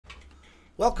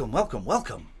Welcome, welcome,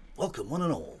 welcome. Welcome, one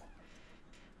and all.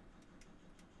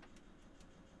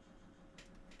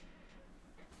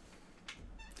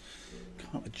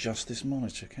 Can't adjust this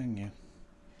monitor, can you?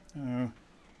 No.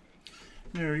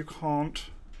 No, you can't.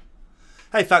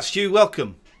 Hey, Fat Stew,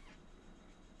 welcome.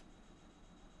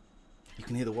 You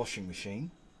can hear the washing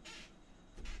machine.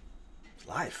 It's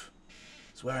life.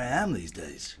 It's where I am these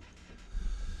days.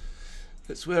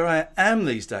 That's where I am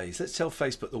these days. Let's tell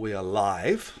Facebook that we are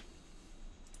live.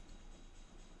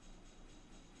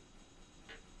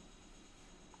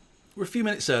 We're a few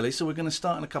minutes early, so we're going to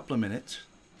start in a couple of minutes.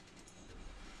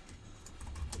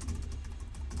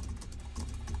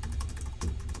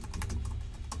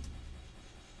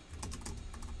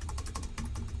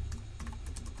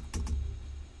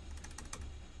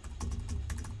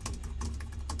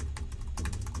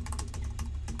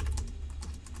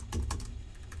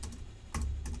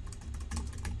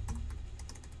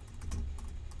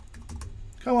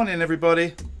 Come on in,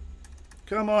 everybody.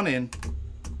 Come on in.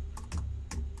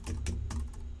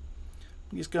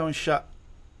 Just go and shut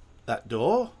that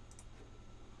door.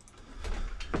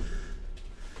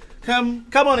 Come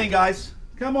on in, guys.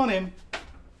 Come on in.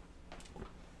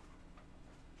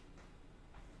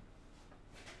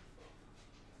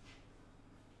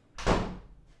 Oopsie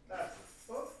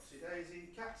daisy,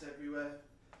 cats everywhere.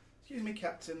 Excuse me,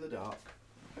 cats in the dark.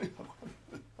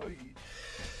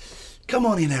 Come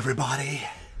on in, everybody.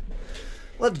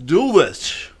 Let's do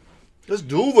this. Let's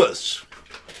do this.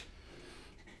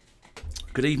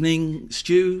 Good evening,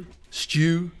 Stu,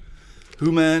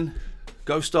 Who-Man,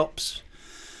 Ghost Ops,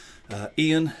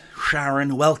 Ian,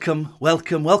 Sharon, welcome,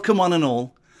 welcome, welcome one and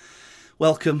all.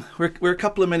 Welcome. We're a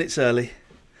couple of minutes early.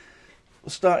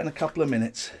 We'll start in a couple of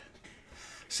minutes.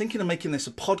 I was thinking of making this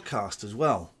a podcast as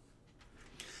well.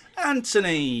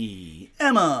 Anthony,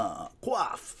 Emma,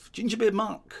 Quaff, Gingerbeard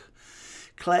Monk,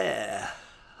 Claire,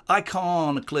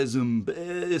 Iconoclasm,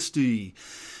 Bestie,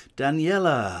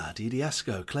 Daniela,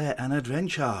 Didiasco, Claire, and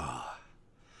Adventure.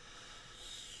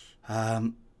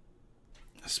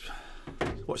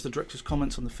 Watch the director's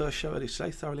comments on the first show earlier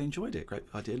today. Thoroughly enjoyed it. Great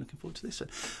idea. Looking forward to this.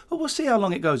 Well, we'll see how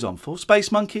long it goes on for.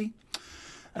 Space Monkey,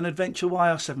 and Adventure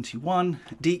YR71,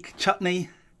 Deke, Chutney,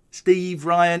 Steve,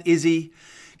 Ryan, Izzy,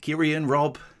 Kirian,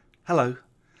 Rob. Hello.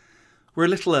 We're a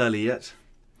little early yet.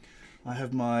 I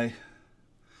have my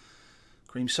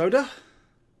cream soda.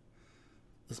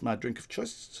 That's my drink of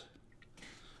choice.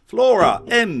 Flora,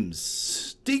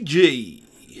 Ems, DG,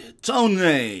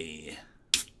 Tony.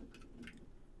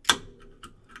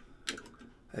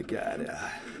 I got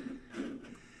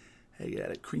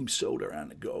a cream soda on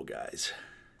the go, guys.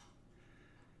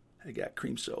 I got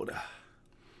cream soda.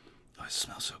 Oh, it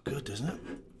smells so good, doesn't it?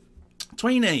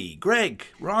 Tweenie, Greg,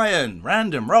 Ryan,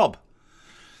 Random, Rob.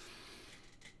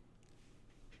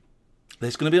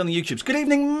 It's going to be on the YouTubes. Good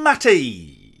evening,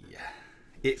 Matty.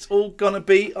 It's all going to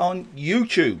be on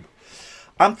YouTube.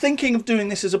 I'm thinking of doing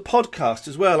this as a podcast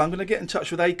as well. I'm going to get in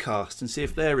touch with Acast and see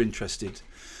if they're interested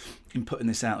in putting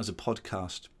this out as a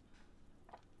podcast.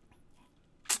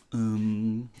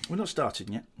 We're not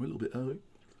started yet. We're a little bit early.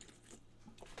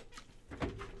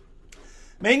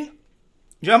 Ming,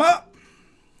 Jammer.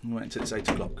 We'll wait until it's 8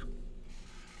 o'clock.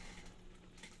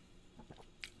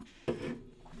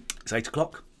 It's 8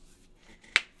 o'clock.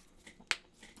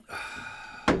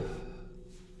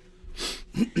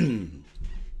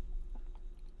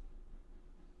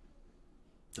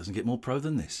 Doesn't get more pro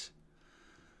than this.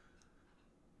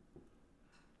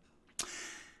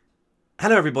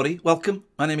 Hello everybody, welcome.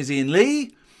 My name is Iain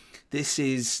Lee. This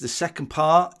is the second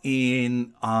part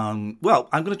in, well,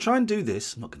 I'm going to try and do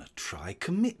this. I'm not going to try,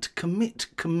 commit.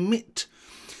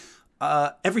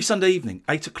 Every Sunday evening,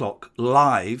 8 o'clock,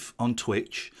 live on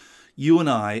Twitch, you and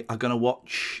I are going to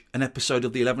watch an episode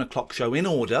of the 11 o'clock show in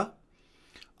order.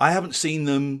 I haven't seen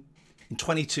them in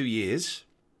 22 years.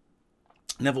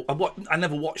 I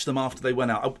never watched them after they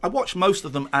went out. I watched most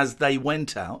of them as they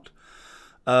went out.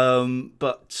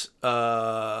 But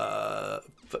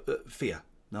Fia,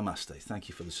 namaste. Thank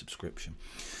you for the subscription.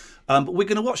 But we're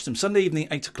going to watch them Sunday evening,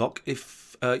 8 o'clock.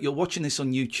 If you're watching this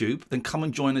on YouTube, then come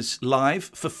and join us live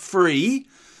for free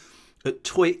at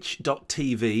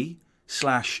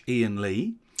twitch.tv/Iain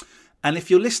Lee. And if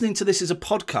you're listening to this as a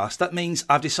podcast, that means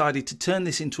I've decided to turn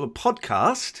this into a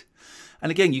podcast.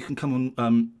 And again, you can come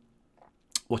and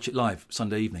watch it live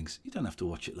Sunday evenings. You don't have to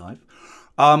watch it live.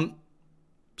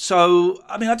 So,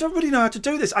 I mean, I don't really know how to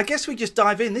do this. I guess we just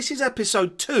dive in. This is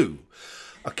episode 2.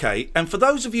 Okay, and for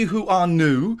those of you who are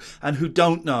new and who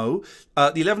don't know,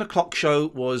 the 11 o'clock show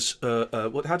was,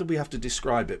 how did we have to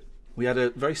describe it? We had a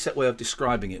very set way of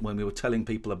describing it when we were telling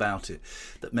people about it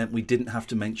that meant we didn't have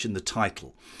to mention the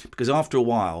title. Because after a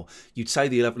while, you'd say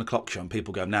the 11 o'clock show and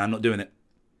people go, nah, I'm not doing it.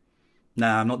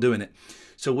 Nah, I'm not doing it.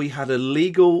 So we had a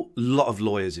lot of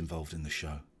lawyers involved in the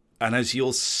show. And as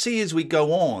you'll see as we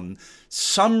go on,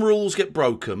 some rules get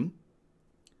broken.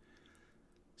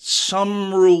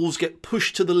 Some rules get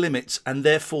pushed to the limits and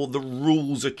therefore the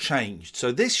rules are changed.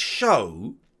 So this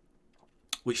show,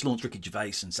 which launched Ricky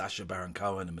Gervais and Sacha Baron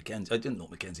Cohen and Mackenzie, not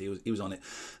Mackenzie, he was on it,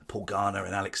 Paul Garner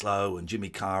and Alex Lowe and Jimmy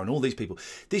Carr and all these people.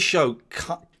 This show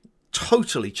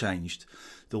totally changed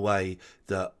the way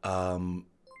that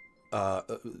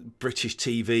British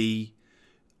TV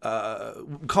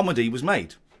comedy was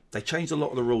made. They changed a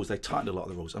lot of the rules. They tightened a lot of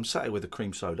the rules. I'm sat here with a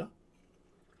cream soda.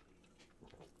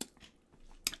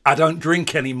 I don't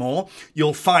drink anymore.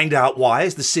 You'll find out why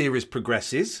as the series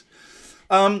progresses.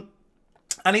 And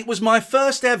it was my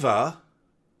first ever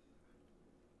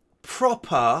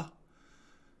proper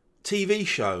TV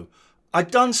show.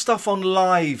 I'd done stuff on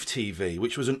Live TV,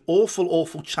 which was an awful,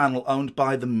 awful channel owned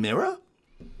by The Mirror.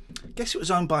 I guess it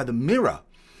was owned by The Mirror.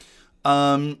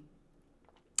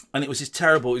 And it was just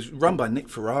terrible. It was run by Nick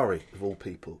Ferrari, of all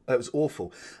people. It was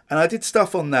awful. And I did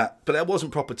stuff on that, but that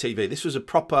wasn't proper TV. This was a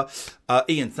proper...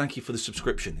 Ian, thank you for the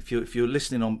subscription. If you're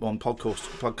listening on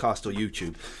podcast or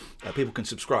YouTube, people can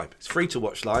subscribe. It's free to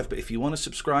watch live, but if you want to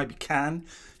subscribe, you can.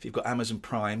 If you've got Amazon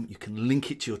Prime, you can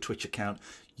link it to your Twitch account.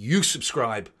 You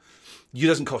subscribe. It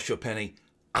doesn't cost you a penny.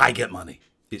 I get money.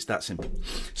 It's that simple.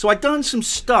 So I'd done some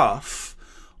stuff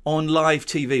on Live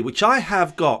TV, which I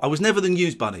have got. I was never the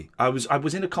news bunny. I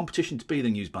was in a competition to be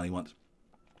the news bunny once.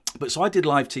 But so I did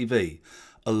Live TV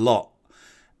a lot.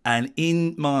 And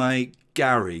in my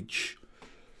garage,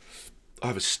 I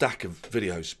have a stack of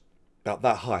videos about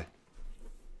that high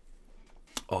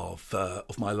of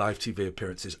my Live TV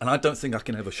appearances. And I don't think I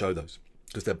can ever show those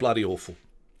because they're bloody awful.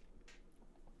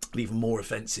 And even more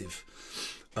offensive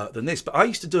than this. But I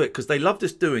used to do it because they loved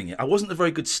us doing it. I wasn't a very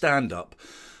good stand-up.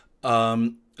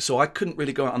 So I couldn't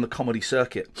really go out on the comedy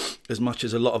circuit as much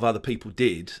as a lot of other people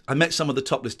did. I met some of the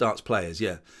top list darts players,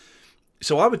 yeah.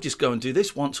 So I would just go and do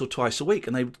this once or twice a week.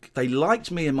 And they liked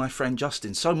me and my friend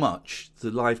Justin so much, the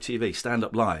Live TV, Stand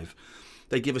Up Live,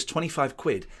 they give us 25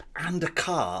 quid and a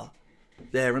car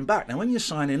there and back. Now, when you're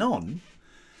signing on,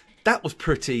 that was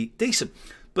pretty decent.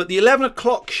 But the 11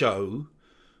 o'clock show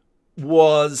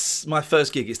was my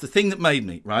first gig. It's the thing that made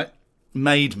me, right?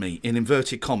 Made me, in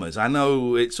inverted commas. I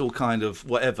know it's all kind of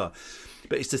whatever,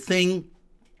 but it's the thing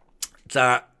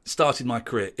that started my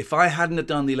career. If I hadn't have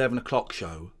done the 11 o'clock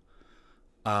show,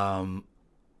 I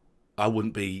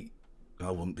wouldn't be,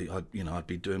 I'd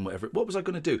be doing whatever. What was I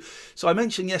going to do? So I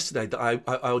mentioned yesterday that I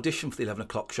auditioned for the 11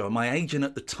 o'clock show, and my agent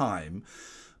at the time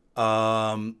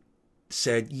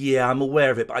said, yeah, I'm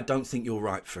aware of it, but I don't think you're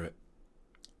right for it.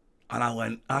 And I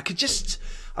went, I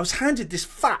was handed this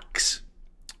fax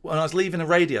when I was leaving a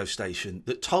radio station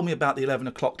that told me about the 11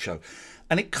 o'clock show.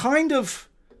 And it kind of,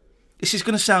 this is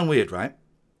going to sound weird, right?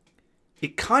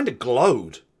 It kind of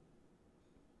glowed.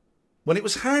 When it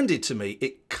was handed to me,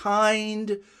 it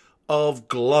kind of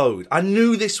glowed. I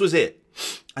knew this was it.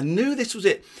 I knew this was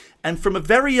it. And from a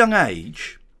very young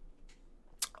age,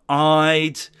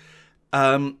 I'd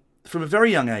had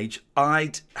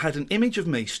an image of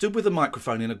me stood with a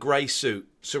microphone in a grey suit,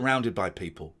 surrounded by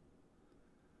people.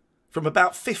 From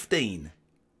about 15.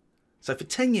 So for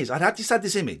 10 years, I'd just had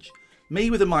this image. Me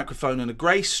with a microphone and a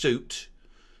grey suit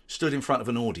stood in front of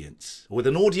an audience. With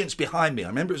an audience behind me. I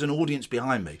remember it was an audience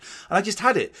behind me. And I just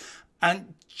had it.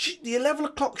 And the 11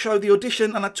 o'clock show, the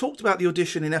audition, and I talked about the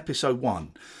audition in episode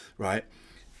 1, right?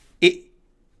 I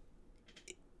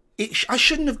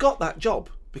shouldn't have got that job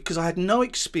because I had no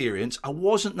experience. I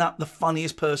wasn't the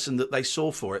funniest person that they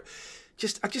saw for it.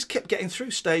 I just kept getting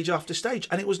through stage after stage.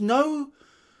 And it was no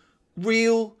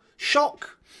real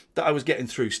shock that I was getting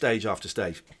through stage after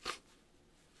stage.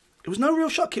 It was no real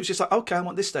shock. It was just like, okay, I'm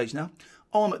at this stage now.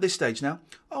 Oh, I'm at this stage now.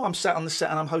 Oh, I'm sat on the set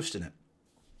and I'm hosting it.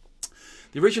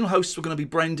 The original hosts were going to be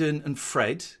Brendan and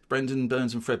Fred. Brendan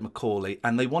Burns and Fred Macaulay.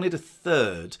 And they wanted a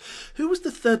third. Who was the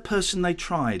third person they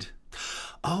tried?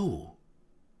 Oh,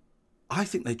 I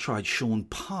think they tried Sean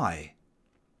Pye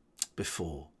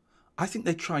before. I think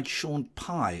they tried Sean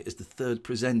Pye as the third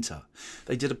presenter.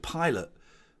 They did a pilot.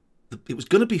 It was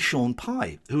going to be Sean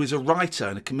Pye, who is a writer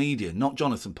and a comedian, not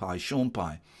Jonathan Pye, Sean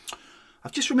Pye.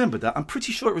 I've just remembered that. I'm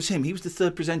pretty sure it was him. He was the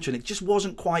third presenter, and it just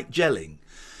wasn't quite gelling.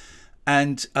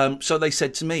 And so they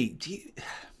said to me, do you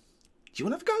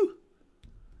want to have a go?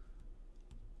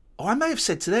 Oh, I may have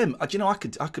said to them, do you know, I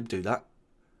could do that.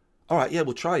 All right, yeah,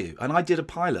 we'll try you. And I did a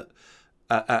pilot,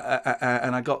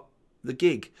 and I got the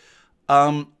gig.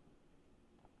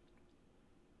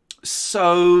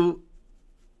 So,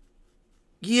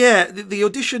 yeah, the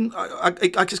audition,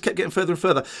 I just kept getting further and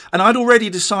further. And I'd already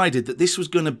decided that this was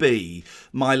going to be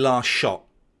my last shot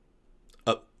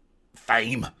at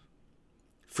fame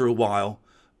for a while.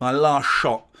 My last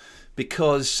shot,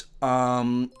 because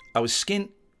I was skint.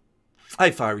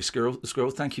 Hey, Fiery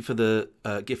Squirrel, thank you for the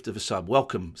gift of a sub.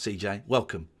 Welcome, CJ,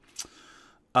 welcome.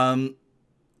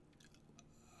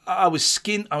 I was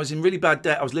skint. I was in really bad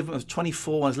debt. I was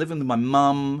 24. I was living with my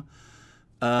mum.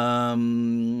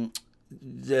 And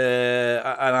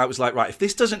I was like, right, if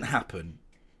this doesn't happen,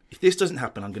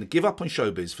 I'm going to give up on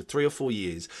showbiz for 3 or 4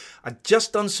 years. I'd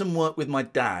just done some work with my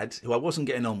dad, who I wasn't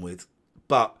getting on with,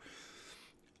 but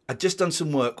I'd just done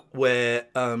some work where,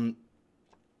 hey,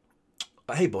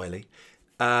 Boyley,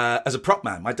 as a prop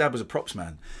man. My dad was a props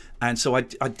man. And so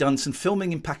I'd done some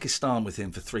filming in Pakistan with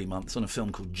him for 3 months on a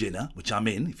film called Jinnah, which I'm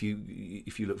in. If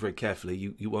you look very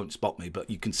carefully, you won't spot me,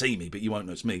 but you can see me, but you won't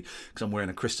know it's me because I'm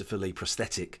wearing a Christopher Lee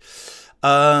prosthetic.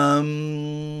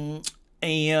 And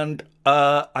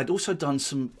I'd also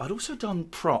done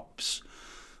props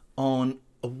on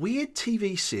a weird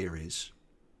TV series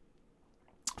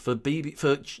for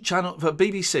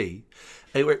BBC,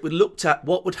 where it looked at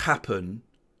what would happen.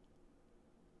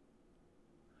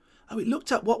 Oh, it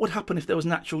looked at what would happen if there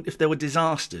were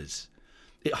disasters.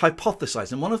 It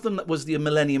hypothesized, and one of them was the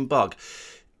Millennium Bug.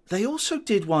 They also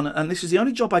did one, and this is the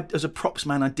only job as a props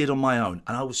man I did on my own,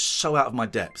 and I was so out of my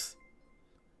depth.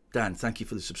 Dan, thank you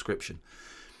for the subscription.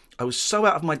 I was so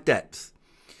out of my depth.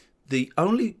 The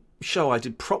only show I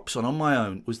did props on my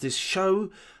own was this show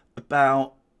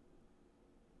about,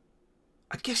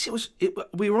 I guess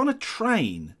we were on a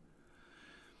train.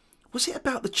 Was it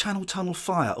about the Channel Tunnel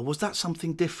fire, or was that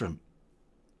something different?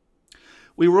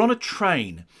 We were on a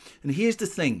train, and here's the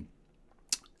thing.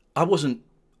 I wasn't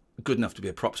good enough to be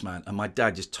a props man, and my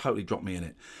dad just totally dropped me in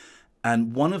it.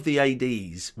 And one of the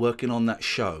ADs working on that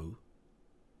show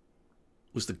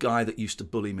was the guy that used to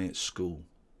bully me at school.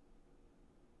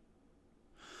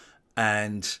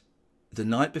 And the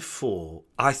night before,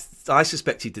 I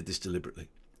suspect he did this deliberately.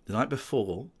 The night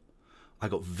before, I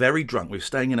got very drunk. We were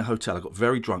staying in a hotel. I got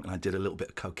very drunk and I did a little bit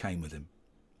of cocaine with him.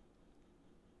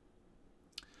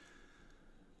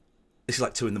 This is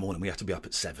like 2 in the morning. We have to be up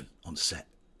at 7 on set.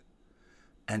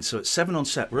 And so at 7 on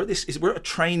set, we're at a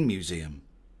train museum.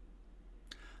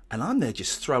 And I'm there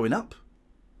just throwing up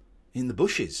in the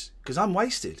bushes because I'm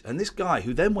wasted. And this guy,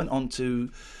 who then went on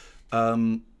to,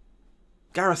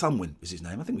 Gareth Unwin was his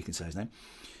name. I think we can say his name.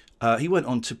 He went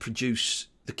on to produce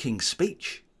The King's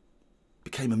Speech.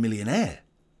 Became a millionaire.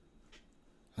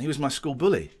 And he was my school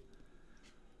bully.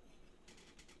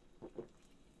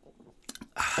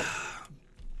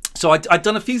 So I'd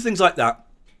done a few things like that.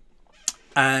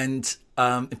 And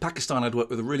in Pakistan, I'd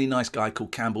worked with a really nice guy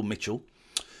called Campbell Mitchell.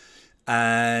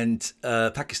 And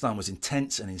Pakistan was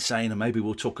intense and insane. And maybe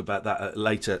we'll talk about that at a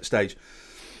later stage.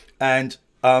 And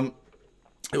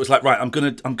it was like, right, I'm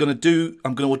gonna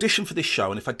audition for this show.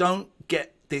 And if I don't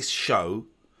get this show,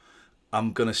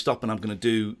 I'm going to stop and I'm going to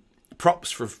do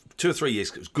props for 2 or 3 years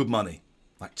because it was good money.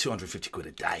 Like 250 quid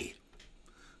a day.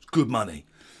 It's good money.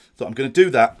 Thought I'm going to do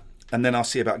that and then I'll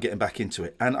see about getting back into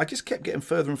it. And I just kept getting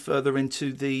further and further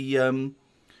into the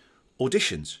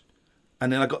auditions.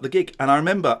 And then I got the gig. And I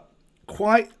remember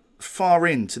quite far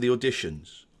into the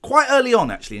auditions, quite early on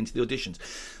actually into the auditions,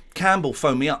 Campbell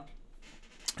phoned me up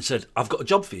and said, I've got a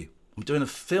job for you. I'm doing a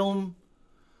film.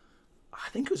 I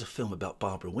think it was a film about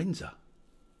Barbara Windsor.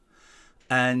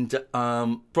 And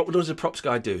what does a props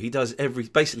guy do? He does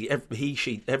everything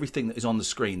that is on the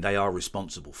screen, they are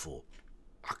responsible for.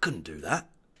 I couldn't do that.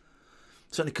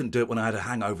 Certainly couldn't do it when I had a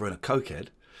hangover and a cokehead.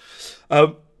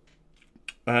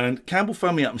 And Campbell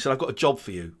phoned me up and said, I've got a job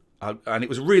for you. And it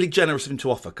was really generous of him to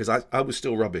offer because I was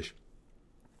still rubbish.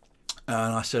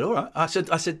 And I said, all right. I said,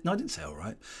 no, I didn't say all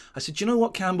right. I said, do you know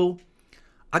what, Campbell?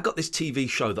 I got this TV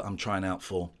show that I'm trying out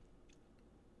for.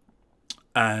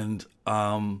 And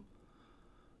I'm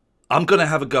going to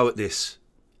have a go at this.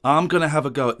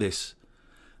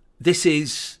 This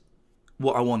is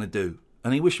what I want to do.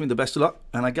 And he wished me the best of luck,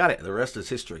 and I got it. The rest is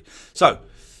history. So,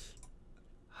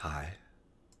 hi.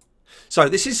 So,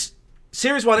 this is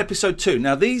Series 1, Episode 2.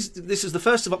 Now, this is the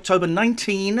 1st of October,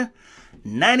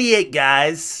 1998,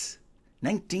 guys.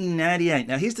 1998.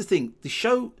 Now, here's the thing. The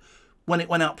show, when it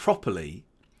went out properly,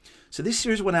 so this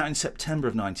series went out in September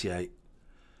of 98.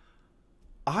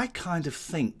 I kind of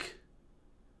think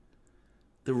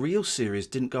the real series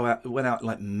didn't go out, it went out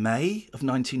like May of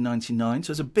 1999.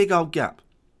 So there's a big old gap.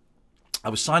 I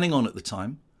was signing on at the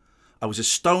time. I was a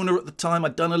stoner at the time.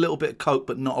 I'd done a little bit of coke,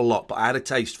 but not a lot. But I had a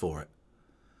taste for it.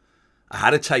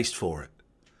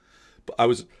 But I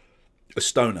was a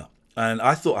stoner. And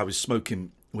I thought I was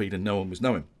smoking weed and no one was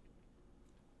knowing.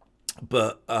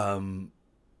 But I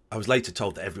was later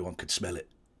told that everyone could smell it.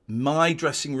 My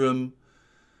dressing room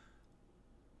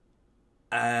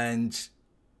and...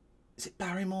 is it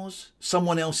Barrymore's?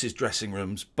 Someone else's dressing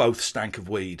rooms both stank of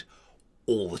weed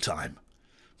all the time.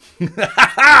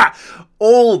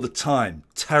 All the time.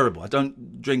 Terrible. I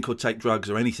don't drink or take drugs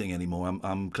or anything anymore.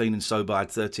 I'm clean and sober. I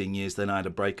had 13 years, then I had a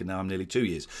break, and now I'm nearly 2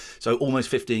 years. So almost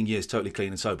 15 years totally clean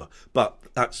and sober. But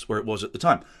that's where it was at the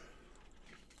time.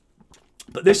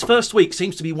 But this first week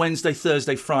seems to be Wednesday,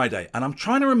 Thursday, Friday, and I'm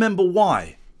trying to remember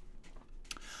why.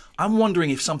 I'm wondering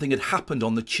if something had happened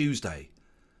on the Tuesday.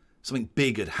 Something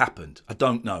big had happened. I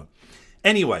don't know.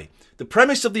 Anyway, the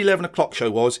premise of the 11 o'clock show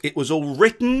was it was all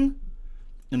written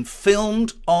and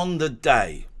filmed on the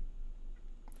day.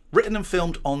 Written and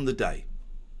filmed on the day.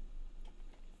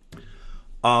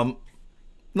 Not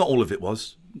all of it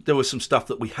was. There was some stuff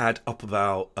that we had up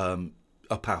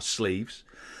our sleeves.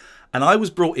 And I was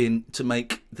brought in to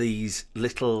make these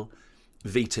little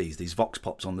VTs, these Vox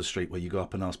Pops on the street where you go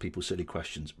up and ask people silly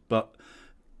questions. But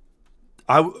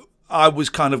I was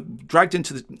kind of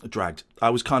I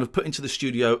was kind of put into the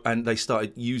studio and they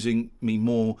started using me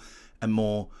more and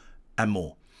more and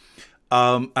more.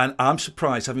 And I'm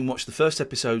surprised, having watched the first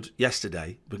episode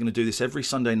yesterday. We're going to do this every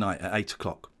Sunday night at 8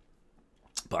 o'clock.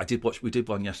 But we did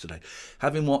one yesterday.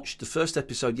 Having watched the first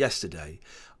episode yesterday,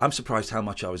 I'm surprised how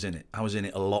much I was in it. I was in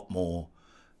it a lot more.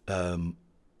 And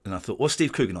I thought, was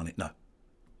Steve Coogan on it? No.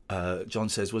 John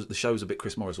says, the show was a bit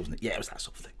Chris Morris, wasn't it? Yeah, it was that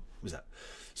sort of thing. It was that.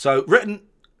 So written,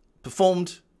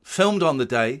 performed, filmed on the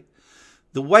day.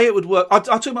 The way it would work... I'll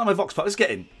talk about my Vox Pop. Let's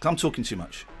get in, because I'm talking too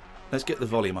much. Let's get the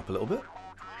volume up a little bit.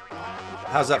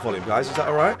 How's that volume, guys? Is that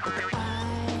all right?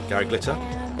 Gary Glitter.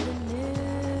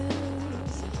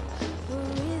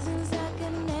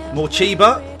 More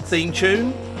Chiba theme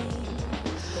tune.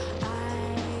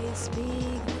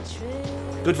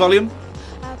 Good volume.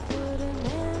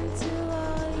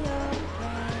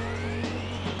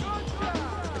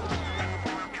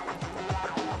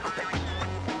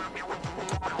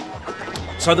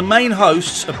 So the main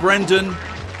hosts are Brendan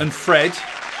and Fred.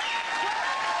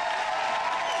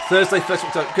 Thursday, first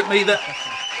October.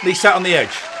 Me sat on the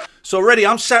edge. So already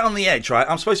I'm sat on the edge, right?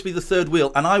 I'm supposed to be the third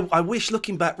wheel. And I wish,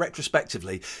 looking back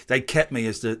retrospectively, they'd kept me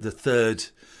as the third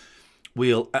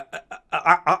wheel.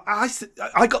 I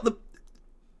got the...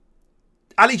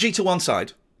 Ali G to one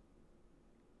side.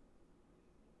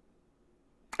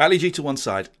 Ali G to one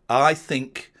side. I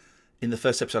think in the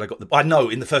first episode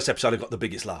in the first episode I got the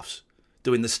biggest laughs.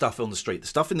 Doing the stuff on the street. The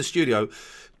stuff in the studio,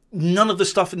 none of the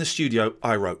stuff in the studio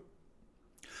I wrote.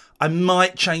 I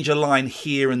might change a line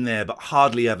here and there, but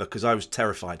hardly ever, because I was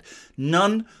terrified.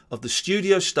 None of the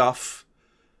studio stuff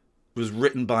was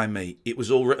written by me. It was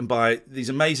all written by these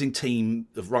amazing team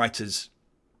of writers,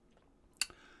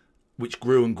 which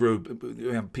grew and grew.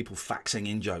 We had people faxing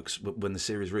in jokes when the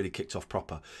series really kicked off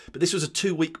proper. But this was a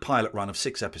 2-week pilot run of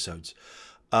 6 episodes.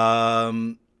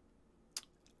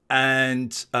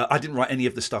 And I didn't write any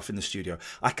of the stuff in the studio.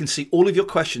 I can see all of your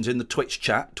questions in the Twitch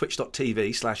chat,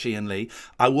 twitch.tv/Iain Lee.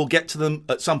 I will get to them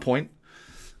at some point.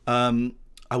 I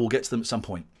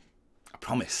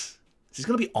promise. This is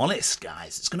going to be honest,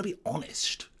 guys. It's going to be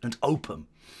honest and open.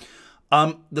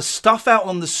 The stuff out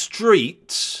on the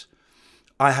street,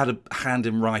 I had a hand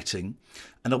in writing.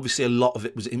 And obviously a lot of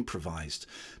it was improvised.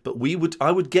 But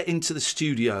I would get into the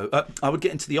studio. I would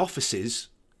get into the offices,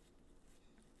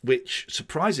 which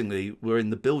surprisingly were in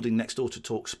the building next door to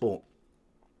Talk Sport.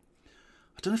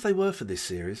 I don't know if they were for this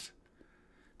series.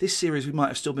 This series we might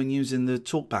have still been using the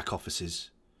Talkback offices.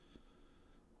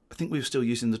 I think we were still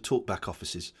using the Talkback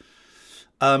offices.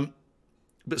 But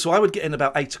so I would get in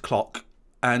about 8 o'clock,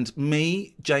 and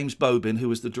me, James Bobin, who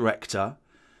was the director,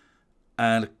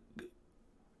 and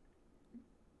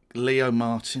Leo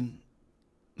Martin,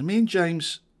 and me and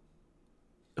James,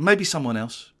 and maybe someone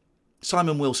else,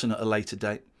 Simon Wilson at a later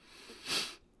date,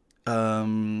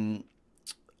 who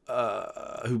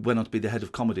went on to be the head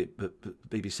of comedy at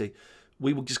BBC.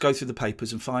 We would just go through the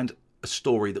papers and find a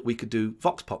story that we could do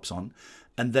Vox Pops on,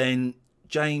 and then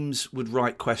James would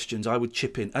write questions. I would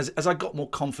chip in. As I got more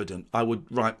confident, I would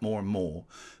write more and more,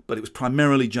 but it was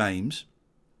primarily James,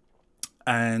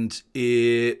 and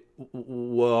there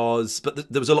was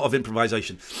a lot of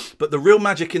improvisation. But the real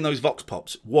magic in those Vox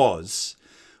Pops was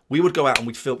we would go out and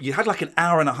we'd film. You had like an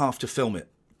hour and a half to film it,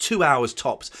 2 hours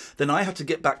tops. Then I had to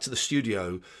get back to the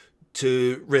studio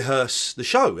to rehearse the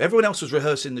show. Everyone else was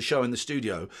rehearsing the show in the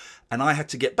studio, and I had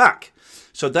to get back.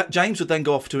 So that James would then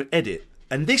go off to an edit.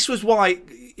 And this was why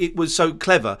it was so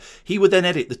clever. He would then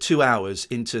edit the 2 hours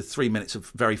into 3 minutes of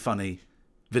very funny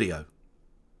video.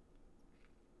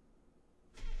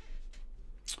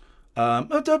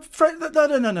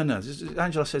 No.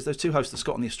 Angela says those two hosts, the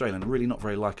Scot and the Australian, are really not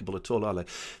very likeable at all, are they?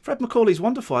 Fred Macaulay's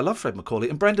wonderful. I love Fred Macaulay.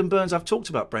 And Brendan Burns, I've talked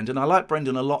about Brendan. I like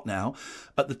Brendan a lot now.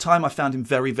 At the time, I found him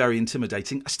very, very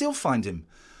intimidating. I still find him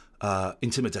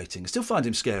intimidating. I still find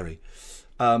him scary.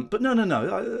 But no. I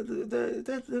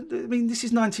mean, this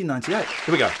is 1998.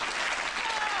 Here we go.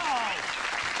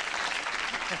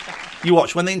 You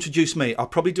watch, when they introduce me, I'll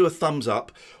probably do a thumbs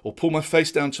up or pull my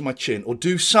face down to my chin or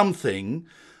do something.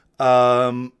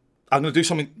 I'm going to do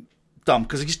something dumb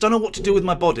because I just don't know what to do with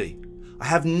my body. I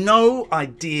have no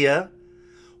idea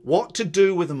what to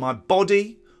do with my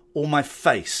body or my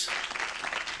face.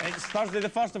 It's Thursday the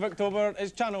 1st of October.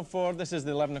 It's Channel 4. This is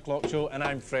the 11 o'clock show and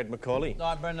I'm Fred Macaulay.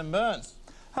 I'm Brendan Burns.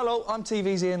 Hello, I'm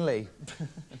TV's Iain Lee.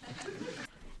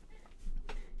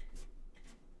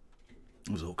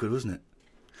 It was awkward, wasn't it?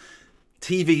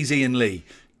 TV's Iain Lee.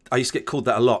 I used to get called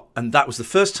that a lot. And that was the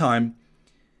first time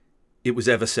it was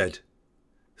ever said.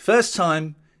 First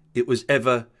time it was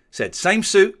ever said. Same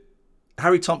suit.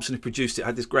 Harry Thompson, who produced it,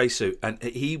 had this grey suit. And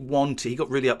he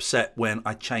got really upset when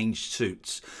I changed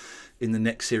suits in the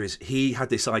next series. He had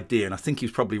this idea, and I think he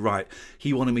was probably right.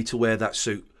 He wanted me to wear that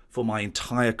suit for my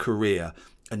entire career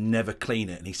and never clean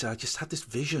it. And he said, I just had this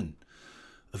vision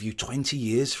of you 20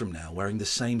 years from now wearing the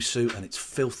same suit and it's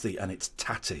filthy and it's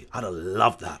tatty. I'd have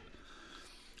loved that.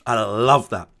 I'd have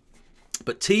loved that.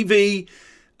 But TV,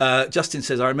 Justin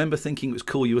says, I remember thinking it was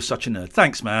cool you were such a nerd.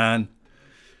 Thanks, man.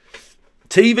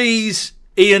 TV's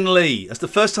Iain Lee. That's the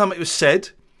first time it was said.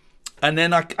 And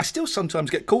then I still sometimes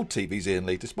get called TV's Iain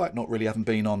Lee, despite not really having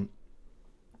been on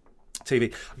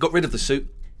TV. I got rid of the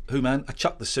suit. Who, man? I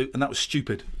chucked the suit and that was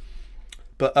stupid.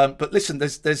 But listen,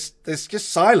 there's just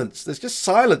silence. There's just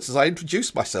silence as I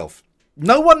introduced myself.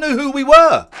 No one knew who we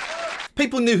were.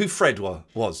 People knew who Fred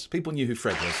was. People knew who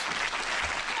Fred was.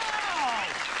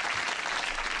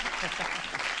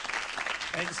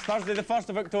 It's Thursday the 1st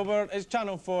of October. It's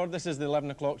Channel 4. This is the 11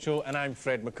 o'clock show and I'm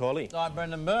Fred Macaulay. I'm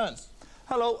Brendan Burns.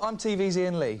 Hello, I'm TV's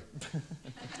Iain Lee.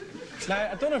 Now,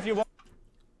 I don't know if you... I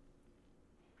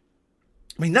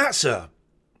mean, that's a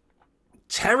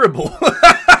terrible...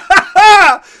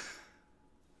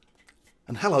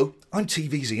 And hello, I'm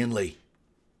TV's Iain Lee.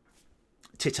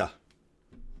 Titter.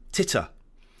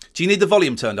 Do you need the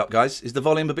volume turned up, guys? Is the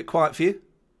volume a bit quiet for you?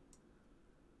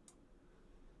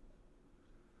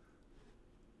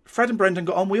 Fred and Brendan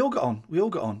got on. We all got on.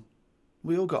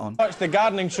 Watched the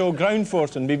gardening show Ground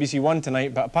Force on BBC One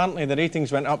tonight, but apparently the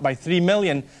ratings went up by 3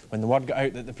 million when the word got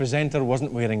out that the presenter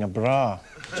wasn't wearing a bra.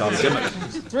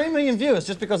 3 million viewers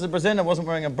just because the presenter wasn't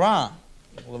wearing a bra.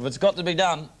 Well, if it's got to be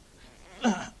done...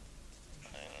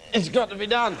 It's got to be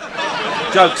done.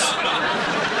 Jokes.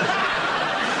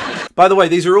 By the way,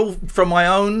 these are all from my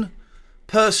own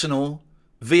personal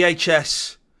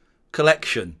VHS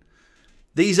collection.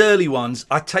 These early ones,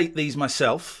 I tape these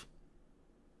myself.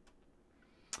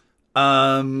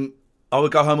 I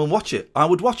would go home and watch it. I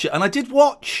would watch it. And I did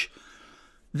watch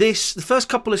the first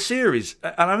couple of series.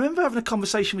 And I remember having a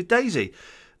conversation with Daisy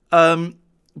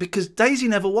because Daisy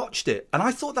never watched it. And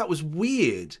I thought that was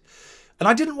weird. And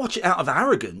I didn't watch it out of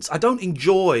arrogance. I don't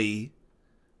enjoy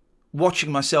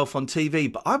watching myself on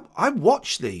TV, but I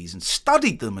watched these and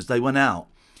studied them as they went out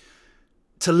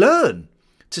to learn,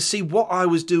 to see what I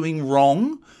was doing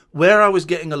wrong, where I was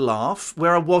getting a laugh,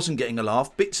 where I wasn't getting a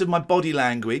laugh, bits of my body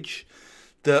language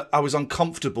that I was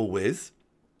uncomfortable with,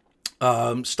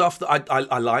 stuff that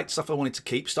I liked, stuff I wanted to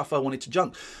keep, stuff I wanted to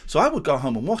junk. So I would go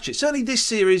home and watch it. Certainly this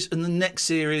series and the next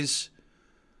series,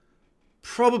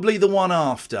 probably the one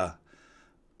after.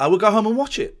 I would go home and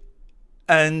watch it,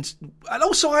 and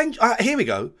also here we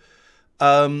go.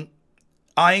 I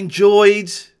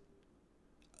enjoyed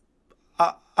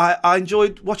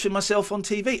watching myself on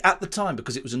TV at the time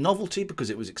because it was a novelty,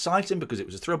 because it was exciting, because it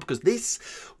was a thrill, because this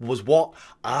was what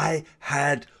I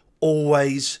had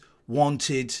always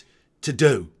wanted to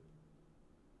do.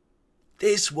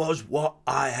 This was what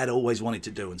I had always wanted to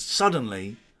do, and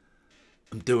suddenly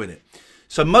I'm doing it.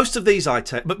 So most of these I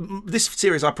taped, but this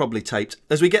series I probably taped.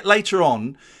 As we get later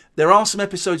on, there are some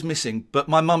episodes missing, but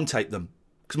my mum taped them.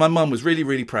 Because my mum was really,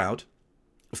 really proud,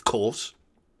 of course.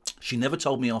 She never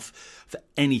told me off for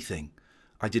anything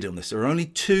I did on this. There are only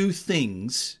 2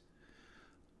 things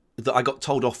that I got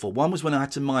told off for. One was when I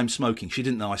had to mime smoking. She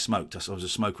didn't know I smoked. I was a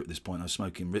smoker at this point. I was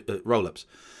smoking roll-ups.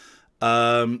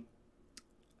 And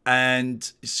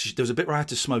there was a bit where I had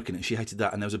to smoke in it. She hated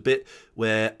that. And there was a bit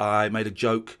where I made a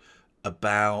joke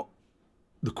about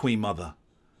the Queen Mother,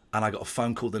 and I got a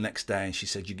phone call the next day, and she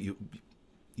said, "You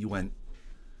went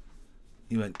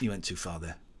too far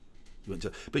there.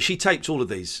 But she taped all of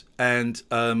these, and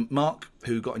Mark,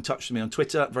 who got in touch with me on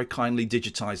Twitter, very kindly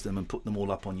digitised them and put them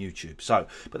all up on YouTube. So,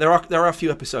 but there are a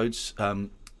few episodes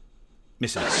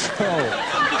missing.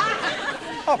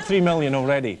 Up 3 million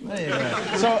already. There you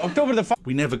go. So October the 5th.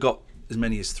 We never got as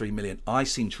many as 3 million. I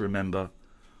seem to remember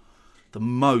the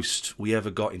most we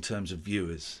ever got in terms of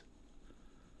viewers.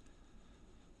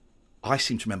 I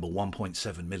seem to remember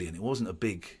 1.7 million. It wasn't a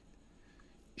big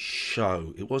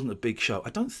show. It wasn't a big show. I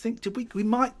don't think, did we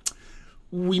might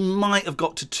have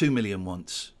got to 2 million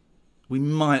once. We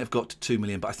might have got to 2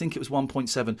 million, but I think it was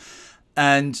 1.7.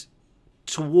 And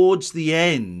towards the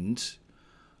end,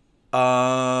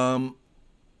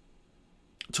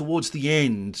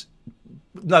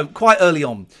 no, quite early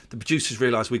on, the producers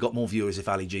realised we got more viewers if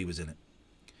Ali G was in it.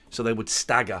 So they would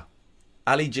stagger.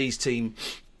 Ali G's team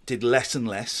did less and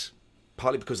less,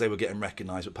 partly because they were getting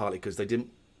recognised, but partly because they didn't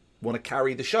want to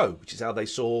carry the show, which is how they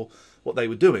saw what they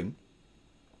were doing.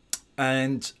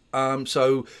 And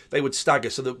so they would stagger.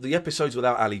 So the episodes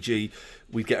without Ali G,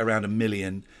 we'd get around 1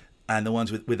 million, and the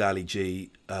ones with Ali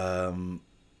G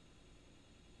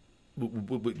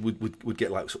would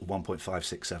get like sort of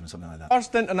 1.567, something like that.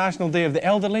 First International Day of the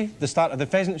Elderly, the start of the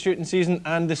pheasant shooting season,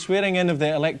 and the swearing in of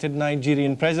the elected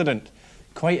Nigerian president.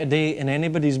 Quite a day in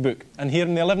anybody's book. And here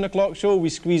in the 11 o'clock show, we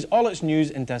squeeze all its news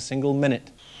into a single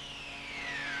minute.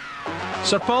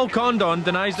 Sir Paul Condon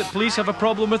denies that police have a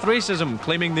problem with racism,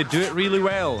 claiming they do it really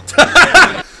well.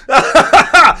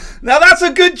 Now that's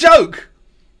a good joke.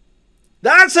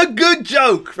 That's a good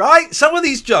joke, right? Some of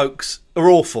these jokes are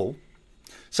awful.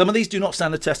 Some of these do not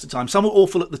stand the test of time. Some were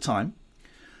awful at the time.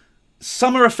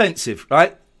 Some are offensive,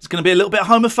 right? It's going to be a little bit of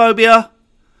homophobia.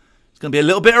 It's going to be a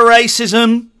little bit of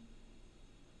racism.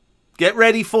 Get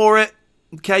ready for it.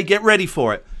 Okay, get ready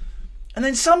for it. And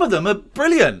then some of them are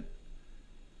brilliant.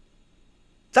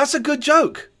 That's a good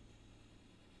joke.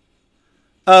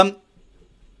 Okay.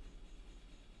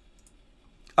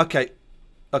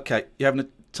 You're having a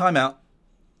timeout.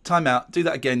 Timeout. Do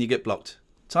that again, you get blocked.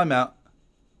 Timeout.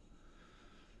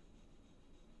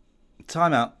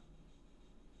 Timeout.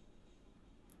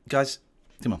 Guys,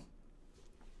 come on.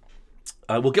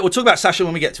 We'll talk about Sacha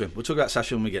when we get to him.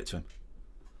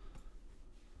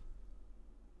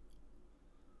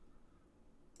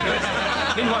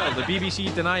 Meanwhile, the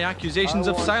BBC deny accusations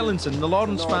of silence in the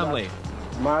Lawrence family.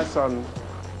 My son...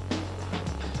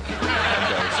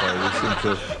 Sorry, we seem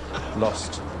to have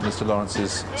lost Mr.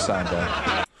 Lawrence's sound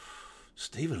there.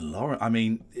 Stephen Lawrence. I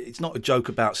mean, it's not a joke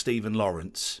about Stephen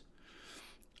Lawrence.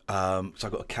 So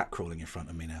I've got a cat crawling in front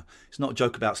of me now. It's not a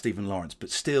joke about Stephen Lawrence, but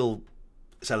still,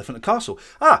 it's Elephant and Castle.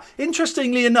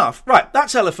 Interestingly enough, right,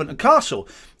 that's Elephant and Castle.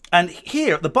 And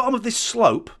here at the bottom of this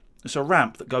slope, there's a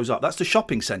ramp that goes up. That's the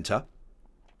shopping centre.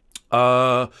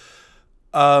 That's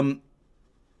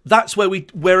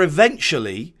where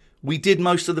eventually we did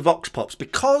most of the Vox Pops,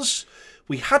 because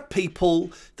we met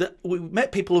people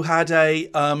who had a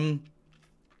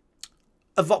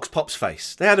Vox Pops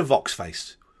face. They had a Vox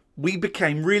face. We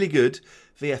became really good.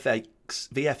 VFX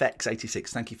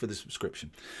 86. Thank you for the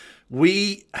subscription.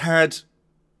 We had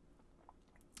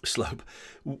slope.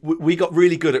 We got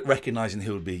really good at recognising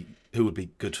who would be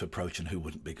good to approach and who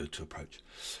wouldn't be good to approach.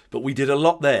 But we did a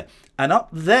lot there. And up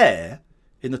there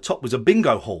in the top was a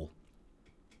bingo hall.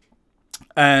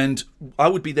 And I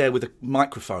would be there with a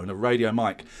microphone, a radio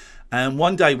mic. And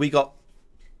one day we got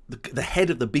the head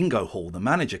of the bingo hall, the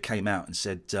manager, came out and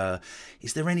said,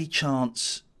 is there any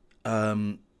chance...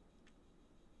 didn't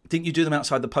you do them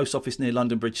outside the post office near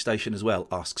London Bridge Station as well?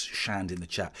 Asks Shand in the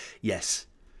chat. Yes,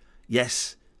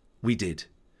 we did.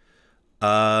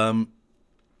 The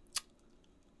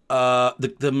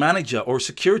manager or a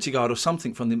security guard or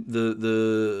something from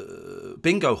the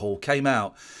bingo hall came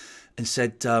out and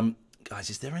said, guys,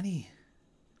 is there any...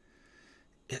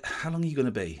 How long are you going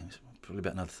to be? Probably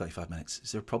about another 35 minutes.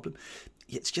 Is there a problem?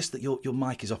 It's just that your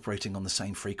mic is operating on the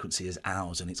same frequency as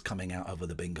ours and it's coming out over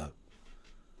the bingo.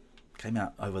 Came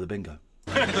out over the bingo.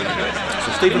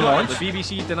 So Stephen Lawrence. The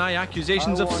BBC deny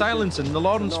accusations of silence in the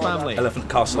Lawrence family. Elephant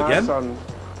Castle again.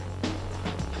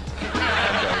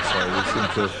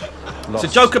 It's a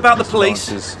joke about the police.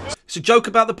 It's a joke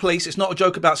about the police. It's not a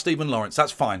joke about Stephen Lawrence.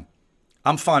 That's fine.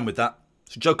 I'm fine with that.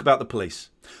 It's a joke about the police.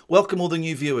 Welcome all the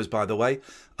new viewers, by the way.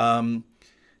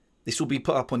 This will be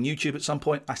put up on YouTube at some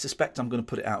point. I suspect I'm going to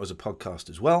put it out as a podcast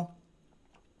as well.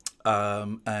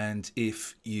 And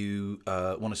if you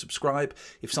want to subscribe,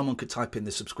 if someone could type in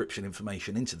the subscription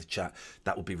information into the chat,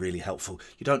 that would be really helpful.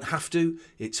 You don't have to,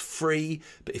 it's free,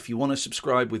 but if you want to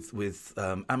subscribe with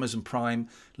Amazon Prime,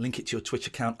 link it to your Twitch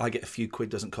account. I get a few quid,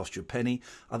 doesn't cost you a penny.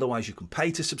 Otherwise, you can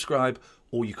pay to subscribe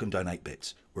or you can donate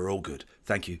bits. We're all good.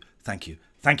 Thank you, thank you,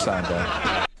 thank you.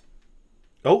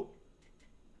 Oh,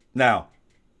 now,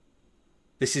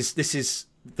 this is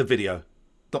the video.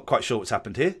 Not quite sure what's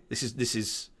happened here. This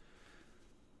is.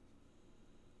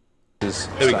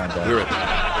 Here we go. We're in.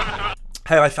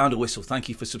 Hey, I found a whistle. Thank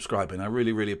you for subscribing. I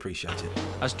really, really appreciate it.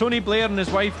 As Tony Blair and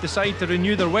his wife decide to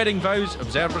renew their wedding vows,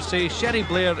 observers say Sherry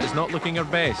Blair is not looking her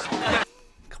best.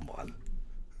 Come on.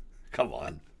 Come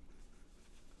on.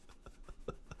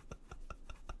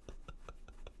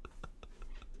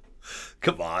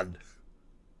 Come on.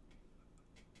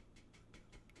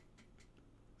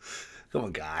 Come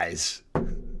on, guys.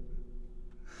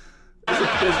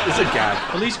 It's a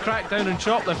gag. Police crack down on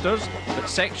shoplifters, but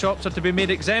sex shops are to be made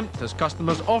exempt as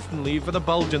customers often leave with a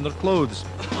bulge in their clothes.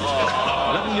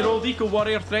 11-year-old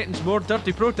eco-warrior threatens more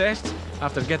dirty protests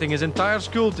after getting his entire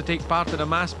school to take part in a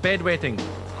mass bedwetting.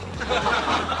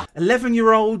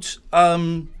 11-year-old,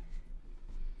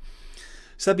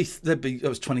 so they'd be, that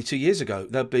was 22 years ago.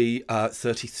 They'll be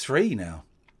 33 now.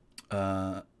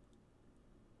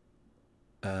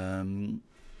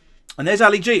 And there's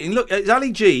Ali G. And look, it's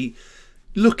Ali G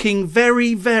looking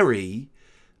very, very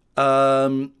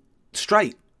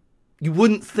straight. You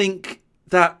wouldn't think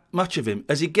that much of him.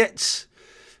 As he gets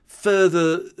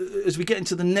further, as we get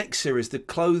into the next series, the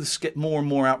clothes get more and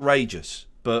more outrageous.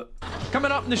 But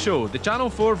coming up in the show, the Channel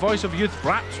 4 Voice of Youth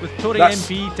raps with Tory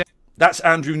MP. That's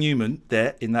Andrew Newman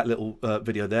there in that little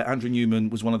video there. Andrew Newman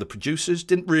was one of the producers.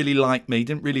 Didn't really like me,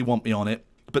 didn't really want me on it,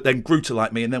 but then grew to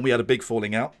like me, and then we had a big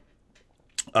falling out.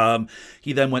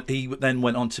 He then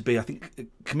went on to be, I think,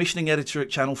 commissioning editor at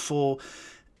Channel 4,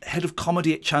 head of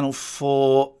comedy at Channel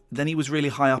 4. Then he was really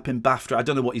high up in BAFTA. I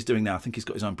don't know what he's doing now. I think he's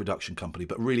got his own production company,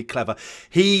 but really clever.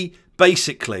 He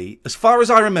basically, as far as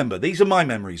I remember, these are my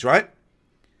memories, right?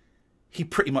 He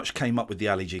pretty much came up with the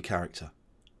Ali G character.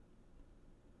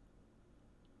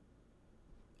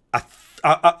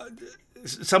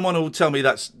 Someone will tell me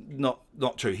that's not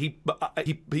true. He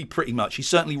pretty much, he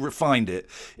certainly refined it.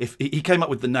 If he came up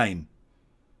with the name.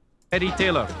 Eddie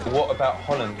Taylor. What about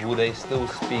Holland? Will they still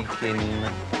speak in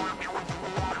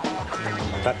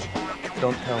Dutch?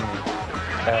 Don't tell me.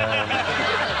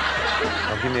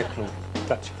 Give me a clue.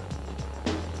 Dutch.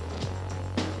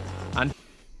 And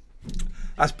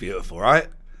that's beautiful, right?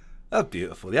 That's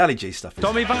beautiful. The Ali G stuff is...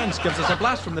 Tommy Vance gives us a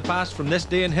blast from the past from this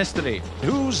day in history.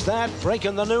 Who's that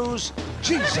breaking the news?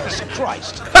 Jesus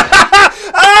Christ.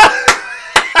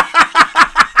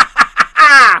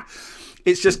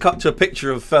 It's just cut to a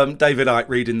picture of David Icke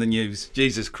reading the news.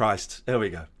 Jesus Christ. There we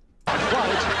go. Right,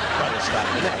 but it's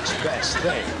that next best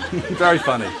thing. Very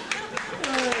funny.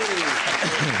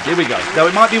 Here we go. Now,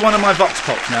 it might be one of my Vox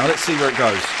Pops now. Let's see where it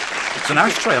goes. It's an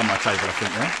ashtray on my table, I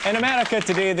think, there. In America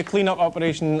today, the clean-up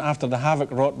operation after the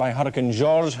havoc wrought by Hurricane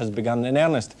George has begun in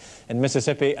earnest. In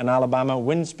Mississippi and Alabama,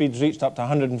 wind speeds reached up to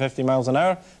 150 miles an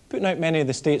hour, putting out many of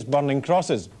the state's burning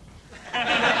crosses.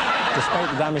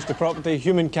 Despite the damage to property,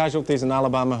 human casualties in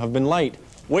Alabama have been light.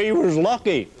 We was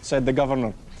lucky, said the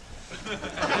governor.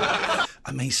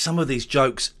 I mean, some of these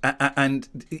jokes, and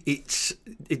it's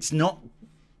not...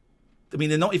 I mean,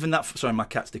 they're not even that... Sorry, my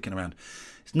cat's sticking around.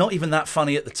 It's not even that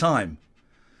funny at the time.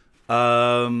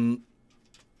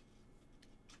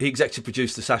 He executive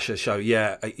produced the Sacha show.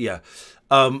 Yeah.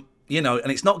 You know,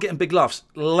 and it's not getting big laughs.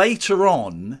 Later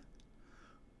on,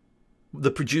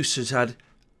 the producers had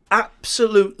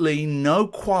absolutely no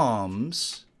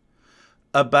qualms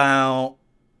about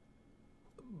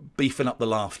beefing up the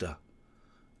laughter.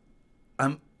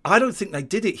 I don't think they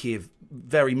did it here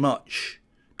very much.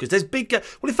 Because there's big...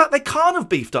 Well, in fact, they can't have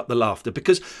beefed up the laughter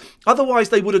because otherwise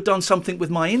they would have done something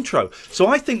with my intro. So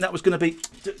I think that was going to be...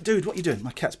 Dude, what are you doing?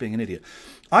 My cat's being an idiot.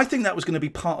 I think that was going to be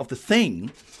part of the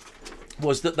thing,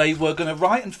 was that they were going to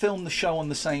write and film the show on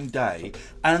the same day,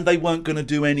 and they weren't going to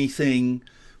do anything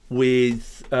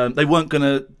with... they weren't going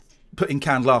to put in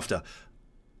canned laughter.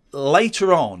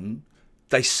 Later on,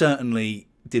 they certainly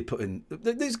did put in...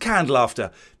 There's canned laughter.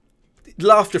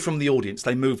 Laughter from the audience.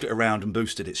 They moved it around and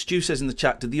boosted it. Stu says in the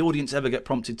chat, did the audience ever get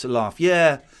prompted to laugh?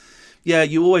 Yeah,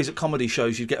 you always at comedy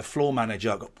shows, you get a floor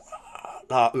manager go,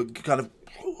 kind of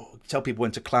tell people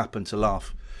when to clap and to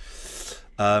laugh.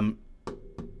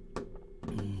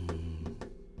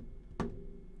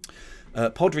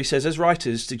 Podry says, as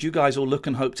writers, did you guys all look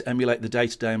and hope to emulate the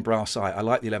Day-to-Day and Brass Eye? I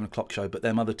like the 11 o'clock show, but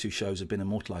them other two shows have been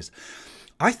immortalised.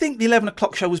 I think the 11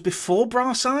 o'clock show was before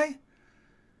Brass Eye.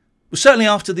 was certainly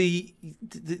after the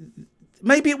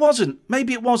maybe it wasn't.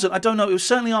 Maybe it wasn't. I don't know. It was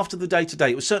certainly after the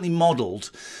day-to-day. It was certainly modelled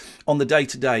on the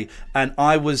day-to-day. And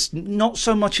I was not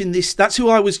so much in this. That's who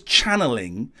I was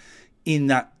channeling in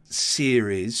that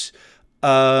series.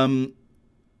 Brass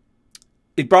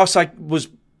was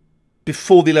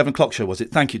before the 11 o'clock show, was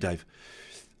it? Thank you, Dave.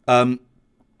 What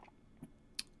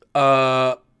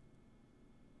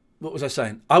was I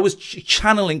saying? I was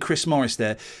channeling Chris Morris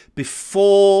there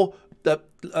before.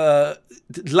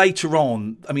 Later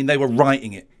on, I mean, they were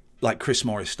writing it like Chris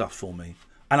Morris stuff for me,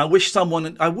 and I wish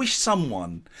someone,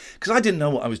 because I didn't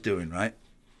know what I was doing, right?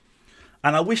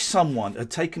 And I wish someone had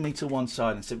taken me to one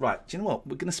side and said, right, do you know what?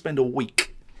 We're going to spend a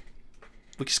week.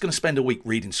 We're just going to spend a week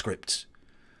reading scripts.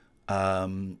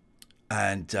 And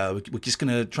we're just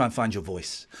going to try and find your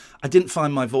voice. I didn't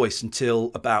find my voice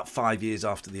until about 5 years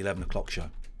after the 11 o'clock show.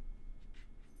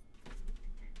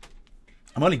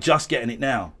 I'm only just getting it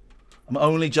now. I'm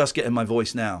only just getting my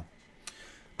voice now.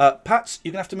 Pats,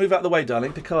 you're going to have to move out of the way,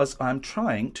 darling, because I'm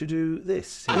trying to do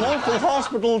this. Local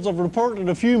hospitals have reported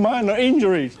a few minor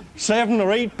injuries. 7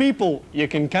 or 8 people. You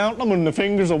can count them on the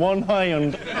fingers of one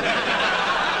hand.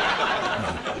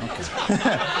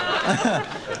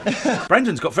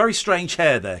 Brendan's got very strange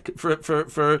hair there.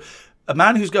 For a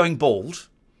man who's going bald,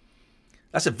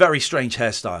 that's a very strange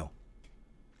hairstyle.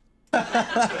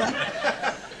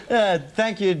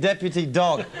 Thank you, Deputy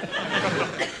Dog.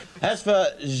 As for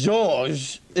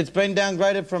George, it's been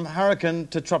downgraded from hurricane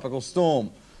to tropical storm.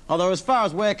 Although, as far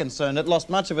as we're concerned, it lost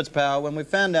much of its power when we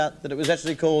found out that it was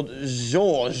actually called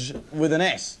George with an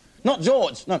S. Not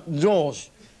George, no, George.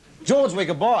 George we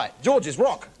could buy. George is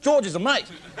rock. George is a mate.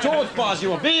 George buys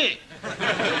you a beer.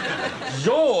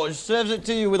 George serves it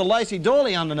to you with a lacy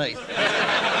dolly underneath.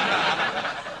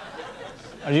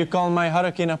 Are you calling my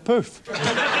hurricane a poof?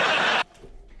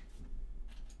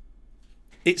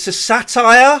 It's a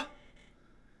satire.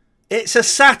 It's a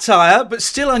satire, but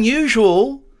still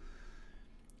unusual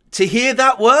to hear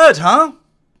that word, huh?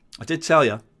 I did tell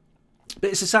you.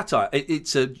 But it's a satire.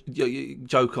 It's a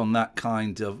joke on that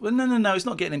kind of... Well, no, it's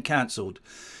not getting him cancelled.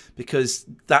 Because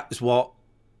that's what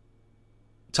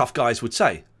tough guys would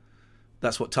say.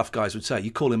 That's what tough guys would say.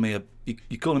 You calling me a...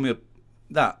 You calling me a...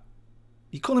 That.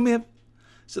 You calling me a...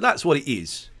 So that's what it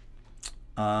is.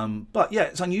 But yeah,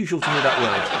 it's unusual to hear that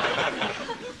word.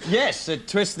 Yes, it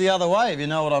twists the other way, if you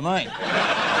know what I mean.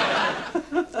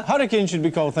 Hurricanes should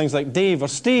be called things like Dave or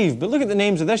Steve, but look at the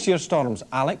names of this year's storms.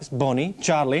 Alex, Bonnie,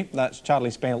 Charlie, that's Charlie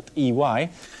spelled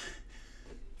E-Y.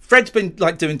 Fred's been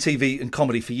like doing TV and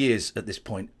comedy for years at this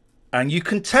point, and you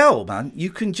can tell, man.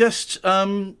 You can just,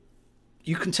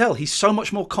 you can tell he's so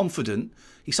much more confident.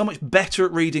 He's so much better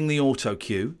at reading the auto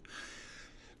cue.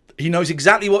 He knows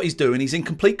exactly what he's doing. He's in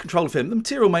complete control of him. The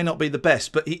material may not be the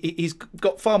best, but he's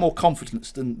got far more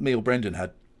confidence than me or Brendan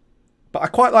had. But I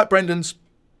quite like Brendan's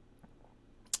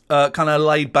kind of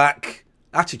laid-back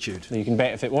attitude. You can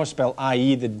bet if it was spelled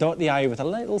I-E, they'd dot the I with a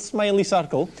little smiley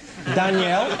circle.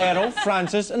 Danielle, Errol,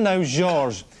 Francis, and now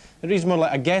Georges. It reads more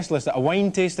like a guest list at a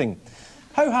wine tasting.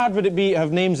 How hard would it be to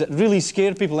have names that really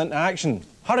scare people into action?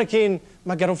 Hurricane,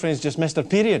 my girlfriend's just missed her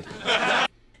period.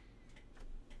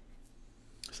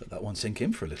 Let that one sink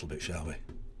in for a little bit, shall we?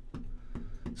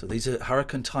 So these are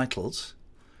hurricane titles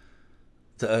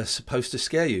that are supposed to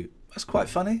scare you. That's quite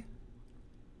funny.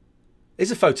 Is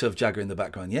a photo of Jagger in the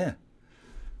background, yeah.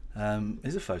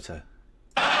 Is a photo.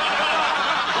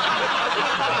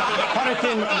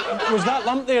 Hurricane, was that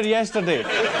lump there yesterday?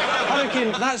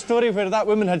 Hurricane, that story where that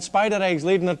woman had spider eggs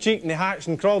laid in her cheek and they hatched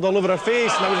and crawled all over her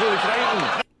face and I was really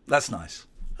frightened. That's nice.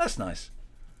 That's nice.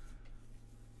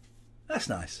 That's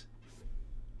nice.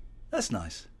 That's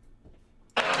nice.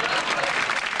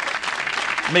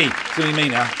 Me. It's going to be me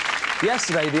now.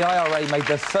 Yesterday, the IRA made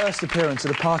their first appearance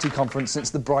at a party conference since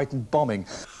the Brighton bombing.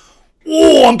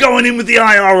 Oh, I'm going in with the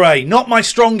IRA. Not my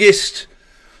strongest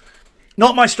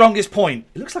point.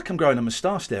 It looks like I'm growing a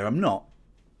moustache there. I'm not.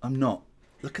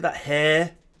 Look at that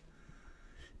hair.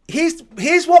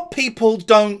 Here's what people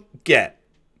don't get.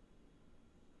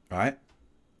 Right?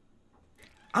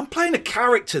 I'm playing a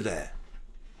character there.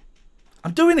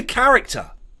 I'm doing a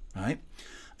character, right?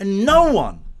 And no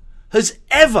one has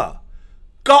ever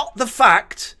got the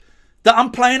fact that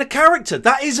I'm playing a character.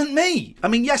 That isn't me. I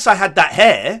mean, yes, I had that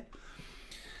hair,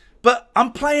 but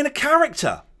I'm playing a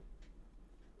character.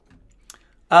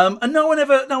 And no one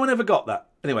ever got that.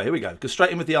 Anyway, here we go. Go straight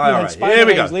in with the IRA. Here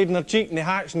we go. Laid in her cheek and they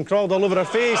hatched and crawled all over her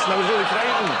face and I was really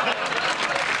frightened.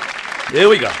 Here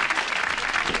we go.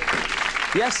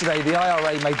 Yesterday, the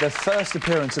IRA made their first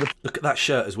appearance at a... Look at that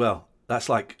shirt as well. That's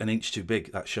like an inch too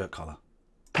big, that shirt collar.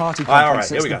 party IRA, conference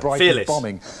here since we the go. Brighton Fearless.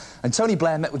 bombing. And Tony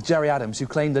Blair met with Jerry Adams, who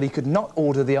claimed that he could not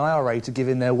order the IRA to give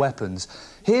in their weapons.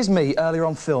 Here's me earlier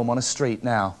on film on a street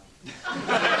now.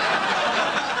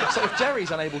 So if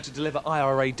Jerry's unable to deliver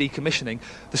IRA decommissioning,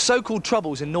 the so-called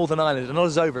troubles in Northern Ireland are not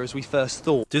as over as we first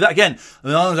thought. Do that again.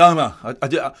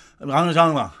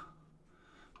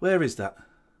 Where is that?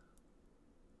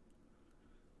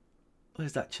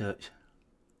 Where's that church?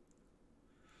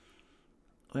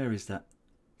 Where is that?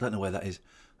 Don't know where that is.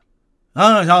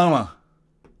 I'm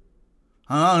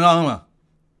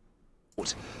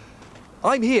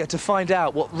here to find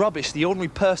out what rubbish the ordinary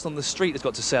person on the street has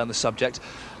got to say on the subject,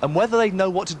 and whether they know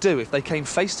what to do if they came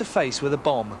face to face with a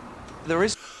bomb. There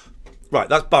is... Right,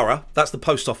 that's Borough. That's the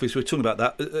post office. We were talking about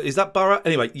that. Is that Borough?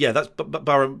 Anyway, yeah, that's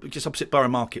Borough, just opposite Borough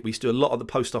Market. We used to do a lot of the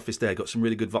post office there. Got some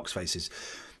really good Vox faces.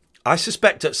 I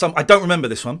suspect at some... I don't remember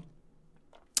this one.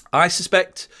 I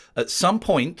suspect at some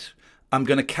point I'm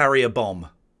going to carry a bomb.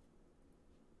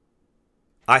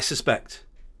 I suspect.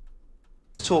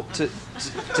 Talk to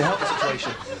help the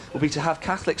situation will be to have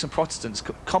Catholics and Protestants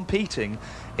competing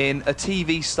in a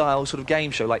TV-style sort of game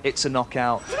show like It's a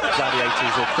Knockout,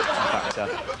 Gladiators or Krypton Factor.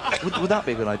 Would that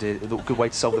be a good idea, a good way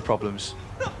to solve the problems?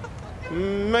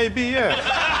 Maybe, yeah.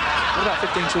 What about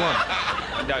 15 to 1?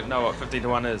 I don't know what 15 to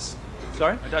 1 is.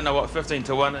 Sorry? I don't know what 15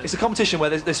 to 1 is. It's a competition where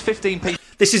there's 15 people.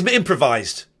 This is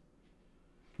improvised.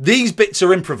 These bits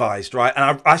are improvised, right?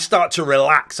 And I start to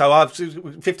relax. So I've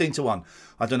 15 to 1.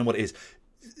 I don't know what it is.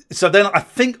 So then I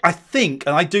think,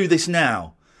 and I do this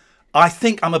now, I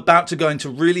think I'm about to go into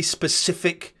really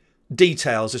specific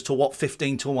details as to what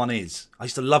 15 to 1 is. I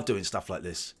used to love doing stuff like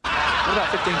this. What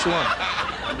about 15 to 1?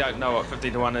 I don't know what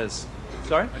 15 to 1 is.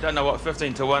 Sorry? I don't know what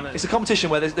 15 to 1 is. It's a competition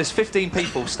where there's 15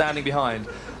 people standing behind,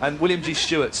 and William G.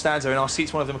 Stewart stands there and asks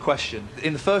each one of them a question.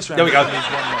 In the first round, There we go. they lose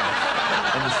 1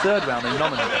 life. In the third round, they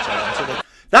nominate each other until they...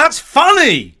 That's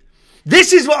funny!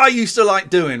 This is what I used to like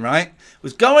doing, right?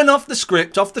 Was going off the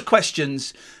script, off the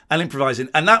questions, and improvising.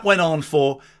 And that went on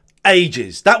for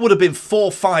ages. That would have been 4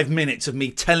 or 5 minutes of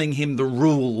me telling him the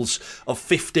rules of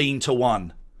 15 to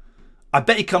 1. I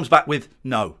bet he comes back with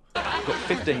no. You've got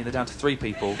 15, they're down to 3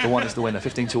 people. The one is the winner.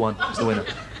 15 to 1 is the winner.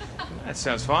 That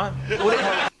sounds fine.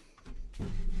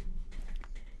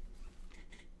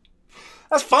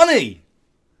 That's funny.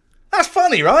 That's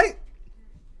funny, right?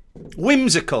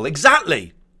 Whimsical,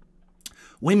 exactly.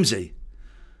 Whimsy.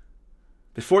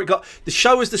 Before it got... The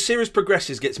show, as the series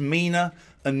progresses, gets meaner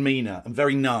and meaner and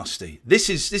very nasty. This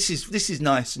is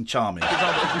nice and charming. For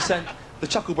example, if we sent the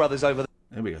Chuckle Brothers over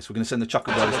There we go. So we're going to send the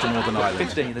Chuckle Brothers to Northern Ireland.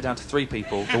 15, they're down to 3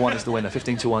 people. The one is the winner.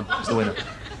 15 to 1 is the winner.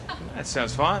 That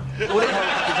sounds fine. Would it help,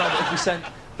 for example, if we sent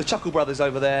the Chuckle Brothers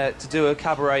over there to do a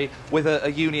cabaret with a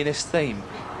unionist theme?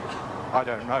 I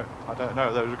don't know. I don't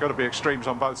know. There's got to be extremes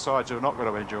on both sides who are not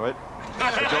going to enjoy it.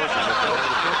 I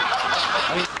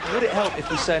mean, would it help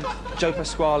if we sent Joe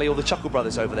Pasquale or the Chuckle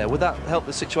Brothers over there? Would that help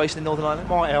the situation in Northern Ireland?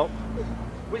 Might help.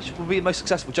 Which would be the most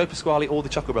successful, Joe Pasquale or the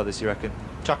Chuckle Brothers, do you reckon?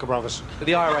 Chuckle Brothers.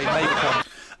 The IRA may become...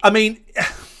 I mean,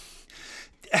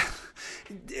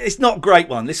 it's not a great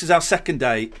one. This is our second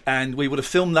day, and we would have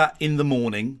filmed that in the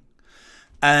morning.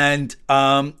 And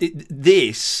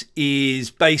this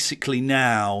is basically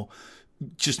now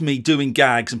just me doing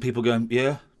gags and people going,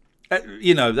 yeah.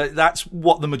 You know, that's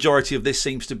what the majority of this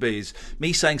seems to be, is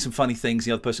me saying some funny things,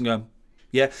 the other person going,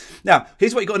 yeah. Now,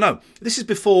 here's what you got to know. This is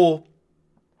before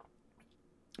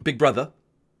Big Brother.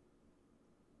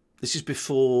 This is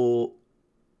before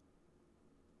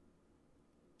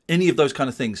any of those kind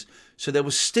of things. So there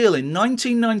was still, in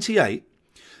 1998,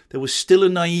 there was still a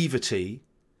naivety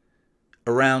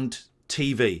around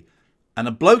TV. And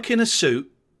a bloke in a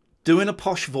suit doing a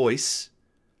posh voice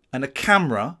and a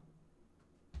camera,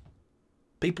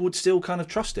 people would still kind of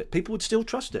trust it. People would still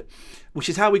trust it, which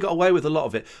is how we got away with a lot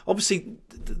of it. Obviously,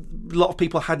 a lot of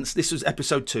people hadn't... This was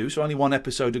episode 2, so only 1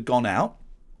 episode had gone out.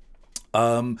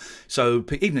 So,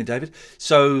 evening, David.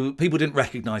 So people didn't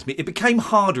recognise me. It became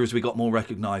harder as we got more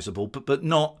recognisable, but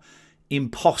not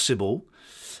impossible.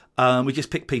 We just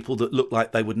picked people that looked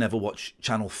like they would never watch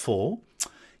Channel 4.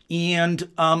 And,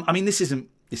 I mean, this isn't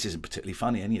particularly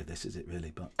funny, any of this, is it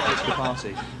really? But it's the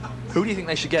party. Who do you think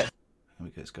they should get?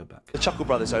 Let's go back. The Chuckle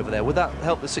Brothers over there. Would that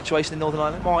help the situation in Northern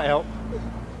Ireland? Might help.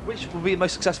 Which would be the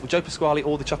most successful, Joe Pasquale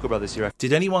or the Chuckle Brothers, do you reckon?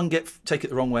 Did anyone take it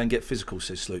the wrong way and get physical,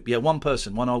 says Sloop? Yeah, one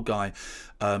person, one old guy,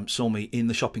 saw me in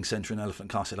the shopping centre in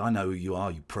Elephant Car, said, I know who you are,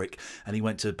 you prick. And he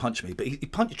went to punch me. But he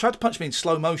tried to punch me in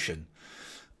slow motion.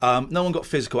 No one got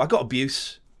physical. I got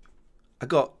abuse. I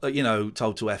got,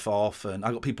 told to F off. And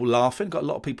I got people laughing. Got a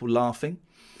lot of people laughing.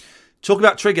 Talk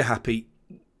about trigger happy.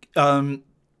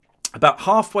 About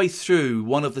halfway through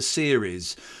one of the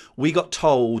series, we got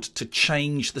told to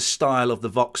change the style of the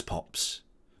Vox Pops.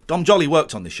 Dom Jolly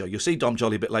worked on this show. You'll see Dom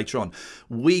Jolly a bit later on.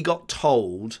 We got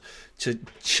told to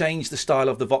change the style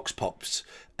of the Vox Pops,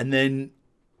 and then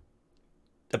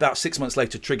about 6 months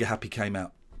later, Trigger Happy came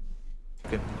out.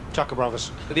 Chaka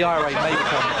Brothers. The IRA may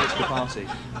become a political party.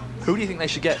 Who do you think they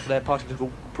should get for their party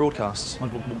political broadcasts?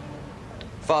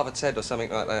 Father Ted or something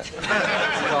like that.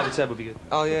 Father Ted would be good.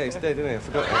 Oh yeah, he's dead, isn't he? I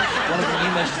forgot that. One of the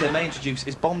new measures they may introduce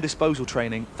is bomb disposal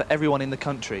training for everyone in the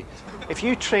country. If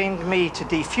you trained me to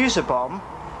defuse a bomb,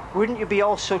 wouldn't you be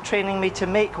also training me to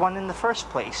make one in the first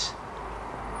place?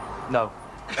 No.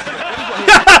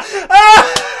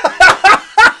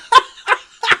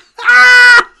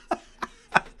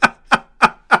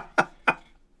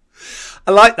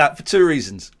 I like that for two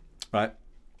reasons, right?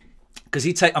 Because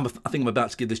I think I'm about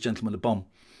to give this gentleman a bomb.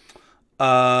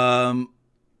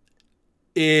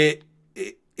 He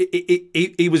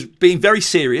was being very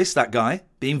serious, that guy,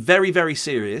 being very, very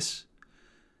serious.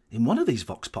 In one of these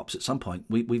Vox Pops at some point,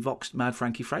 we voxed Mad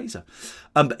Frankie Fraser.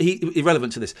 But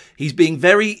irrelevant to this. He's being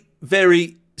very,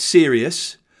 very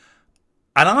serious.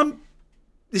 And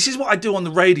this is what I do on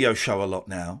the radio show a lot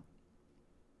now,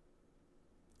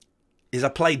 is I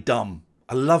play dumb.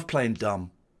 I love playing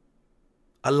dumb.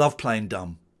 I love playing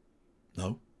dumb.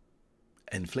 No.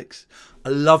 Enflix. I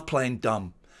love playing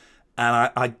dumb.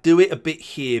 And I do it a bit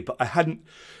here, but I hadn't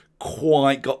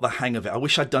quite got the hang of it. I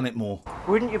wish I'd done it more.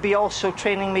 Wouldn't you be also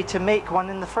training me to make one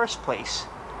in the first place?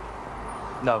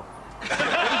 No. What we've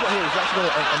got here is actually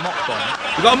a mock bomb.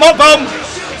 We've got a mock bomb!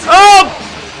 Oh!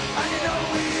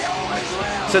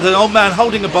 So there's an old man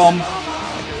holding a bomb.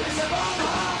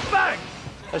 Bang!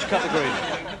 Let's cut the green.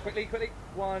 Quickly.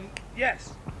 One.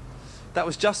 Yes. That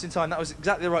was just in time. That was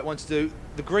exactly the right one to do.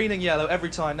 The green and yellow every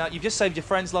time. Now, you've just saved your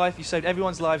friend's life. You've saved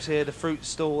everyone's lives here. The fruit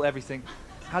stall, everything.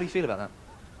 How do you feel about that?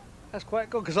 That's quite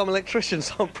good, because I'm an electrician,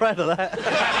 so I'm proud of that.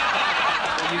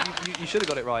 Well, you should have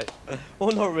got it right.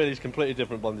 Well, not really. It's completely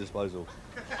different bomb disposal.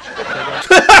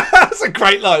 That's a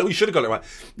great line. We should have got it right.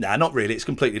 Nah, not really. It's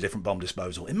completely different bomb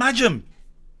disposal. Imagine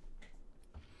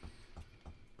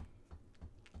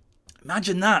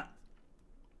that.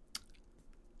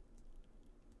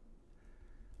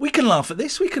 We can laugh at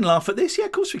this. Yeah,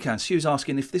 of course we can. Sue's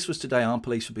asking if this was today, armed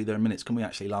police would be there in minutes. Can we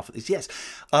actually laugh at this? Yes.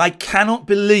 I cannot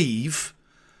believe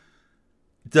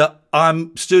that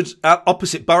I'm stood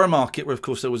opposite Borough Market, where, of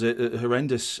course, there was a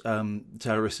horrendous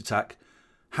terrorist attack,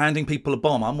 handing people a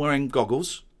bomb. I'm wearing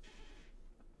goggles.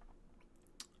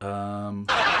 Bang!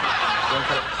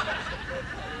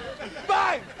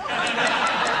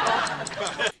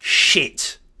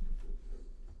 Shit.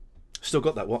 Still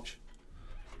got that watch.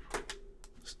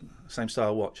 Same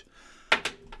style watch.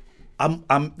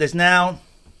 There's now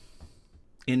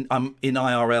I'm in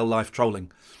IRL live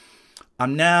trolling.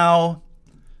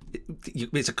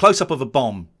 It's a close up of a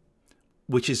bomb,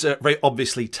 which is very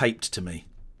obviously taped to me.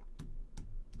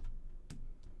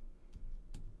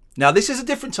 Now this is a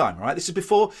different time, right? This is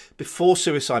before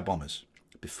suicide bombers,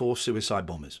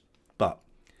 But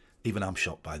even I'm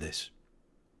shocked by this.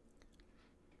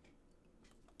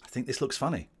 I think this looks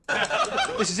funny.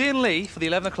 This is Iain Lee for the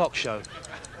 11 o'clock show.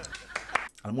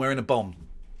 I'm wearing a bomb.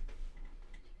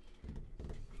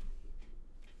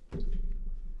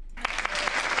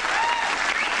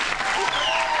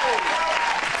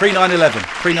 Pre-9/11.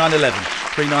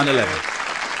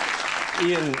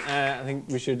 Iain, I think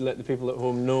we should let the people at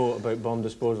home know about bomb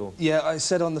disposal. Yeah, I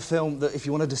said on the film that if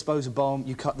you want to dispose a bomb,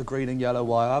 you cut the green and yellow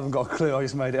wire. I haven't got a clue. I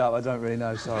just made it up. I don't really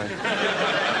know. Sorry.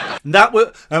 I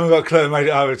haven't got a clue. I made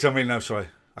it up. Tell me no. Sorry.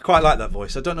 I quite like that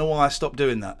voice. I don't know why I stopped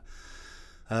doing that.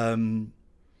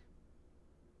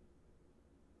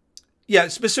 Yeah,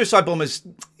 suicide bombers.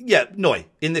 Yeah, no,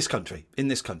 in this country.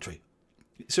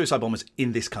 Suicide bombers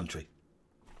in this country.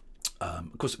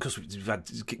 Of course, we've had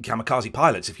kamikaze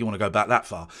pilots, if you want to go back that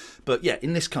far. But yeah,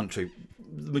 in this country,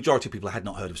 the majority of people had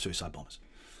not heard of suicide bombers.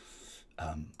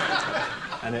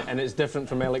 And it's different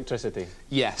from electricity?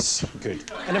 Yes. Good.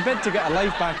 In a bid to get a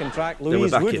life back in track,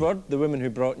 Louise Woodward, the woman who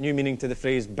brought new meaning to the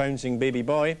phrase bouncing baby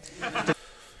boy...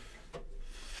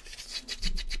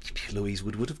 Louise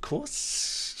Woodward, of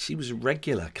course. She was a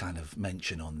regular kind of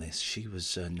mention on this. She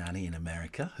was a nanny in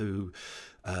America who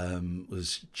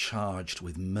was charged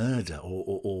with murder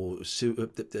or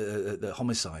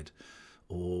homicide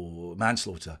or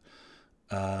manslaughter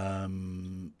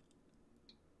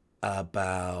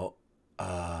about...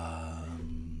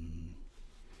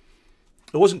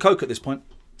 It wasn't coke at this point.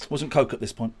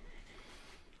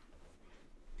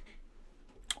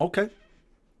 Okay,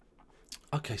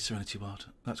 Serenity Wild.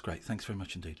 That's great. Thanks very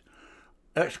much indeed.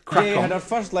 Let's crack Jay on. had her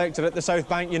first lecture at the South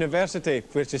Bank University,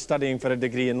 where she's studying for a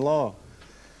degree in law.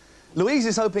 Louise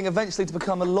is hoping eventually to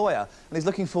become a lawyer and is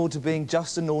looking forward to being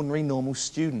just an ordinary, normal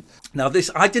student. Now, this,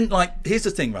 I didn't like... Here's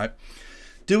the thing, right?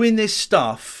 Doing this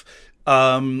stuff...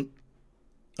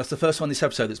 that's the first one this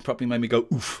episode that's probably made me go,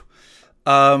 oof.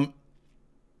 I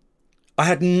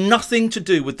had nothing to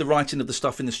do with the writing of the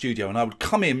stuff in the studio, and I would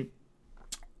come in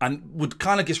and would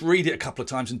kind of just read it a couple of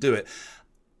times and do it.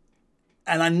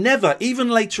 And I never, even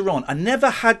later on, I never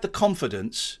had the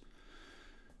confidence...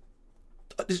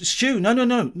 Stu,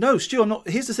 no, Stu, I'm not...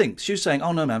 Here's the thing. Stu's saying,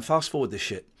 oh, no, man, fast forward this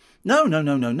shit. No.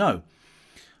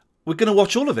 We're going to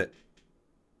watch all of it.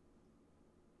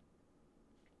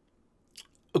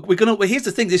 Here's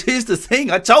the thing.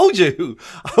 I told you.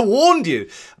 I warned you.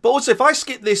 But also, if I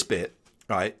skip this bit,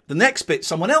 right, the next bit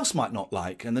someone else might not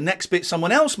like, and the next bit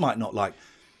someone else might not like.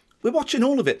 We're watching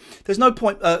all of it. There's no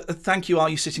point... thank you, Are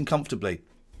You Sitting Comfortably,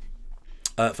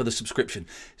 for the subscription.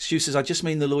 Stu says, I just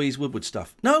mean the Louise Woodward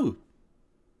stuff.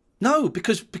 No,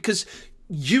 because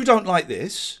you don't like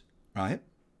this, right?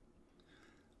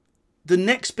 The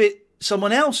next bit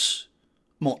someone else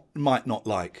might not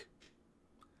like.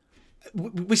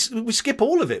 We skip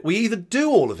all of it. We either do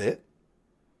all of it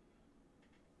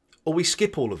or we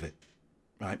skip all of it,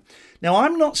 right? Now,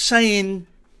 I'm not saying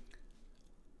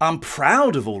I'm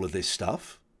proud of all of this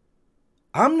stuff.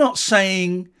 I'm not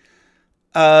saying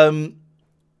I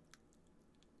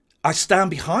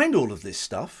stand behind all of this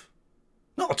stuff.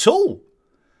 Not at all.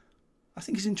 I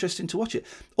think it's interesting to watch it.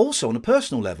 Also, on a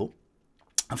personal level,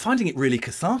 I'm finding it really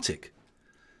cathartic.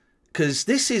 Because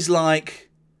this is like...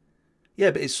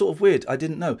 Yeah, but it's sort of weird. I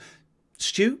didn't know.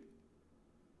 Stu,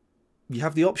 you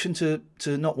have the option to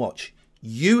not watch.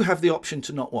 You have the option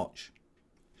to not watch.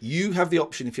 You have the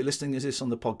option, if you're listening to this on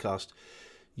the podcast,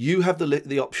 you have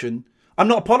the option. I'm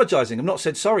not apologising. I've not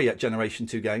said sorry yet, Generation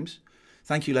 2 Games.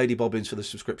 Thank you, Lady Bobbins, for the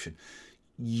subscription.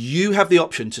 You have the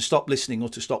option to stop listening or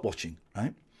to stop watching,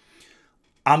 right?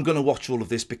 I'm going to watch all of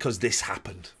this because this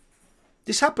happened.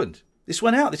 This happened. This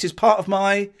went out. This is part of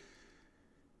my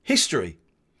history.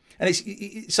 And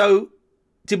it's so,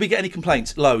 did we get any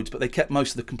complaints? Loads, but they kept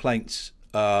most of the complaints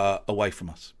away from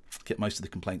us. Kept most of the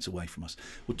complaints away from us.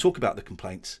 We'll talk about the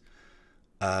complaints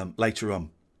later on.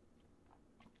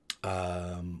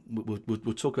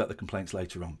 We'll talk about the complaints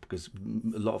later on because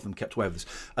a lot of them kept away with us.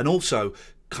 And also,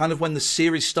 kind of when the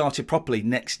series started properly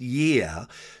next year,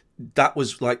 that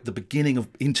was like the beginning of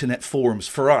internet forums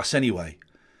for us anyway.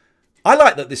 I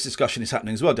like that this discussion is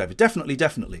happening as well, David.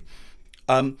 Definitely.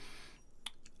 Kind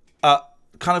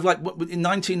of like in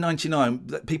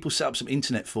 1999, people set up some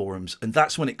internet forums, and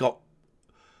that's when it got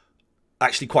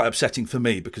actually quite upsetting for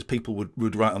me because people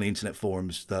would write on the internet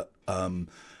forums that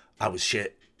I was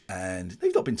shit, and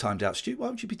they've not been timed out. Stu, why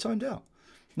would you be timed out?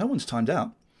 No one's timed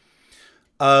out.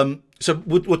 So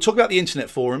we'll talk about the internet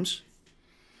forums,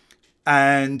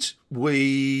 and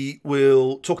we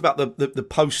will talk about the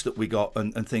post that we got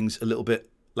and things a little bit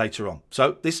later on.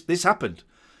 So this happened.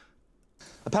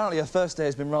 Apparently her first day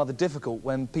has been rather difficult.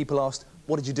 When people asked,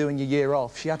 what did you do in your year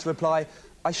off? She had to reply,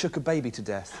 I shook a baby to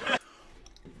death.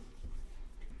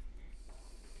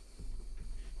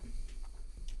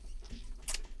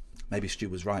 Maybe Stu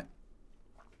was right.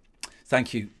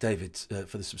 Thank you, David,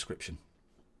 for the subscription.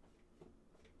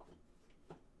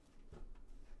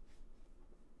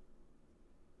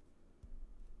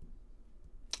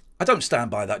 I don't stand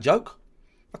by that joke.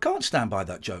 I can't stand by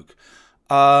that joke.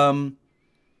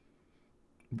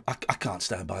 I can't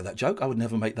stand by that joke. I would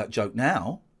never make that joke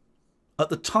now. At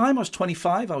the time, I was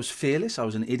 25. I was fearless. I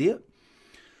was an idiot.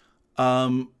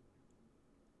 I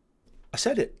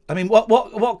said it. I mean,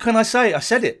 what can I say? I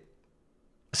said it.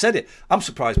 I'm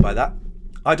surprised by that.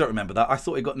 I don't remember that. I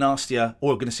thought it got nastier. Or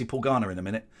we're going to see Paul Garner in a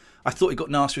minute. I thought it got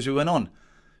nastier as we went on.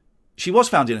 She was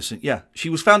found innocent. Yeah, she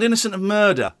was found innocent of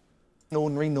murder. An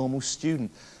ordinary, normal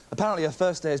student. Apparently her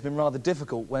first day has been rather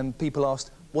difficult. When people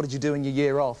asked, what did you do in your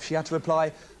year off? She had to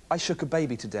reply, I shook a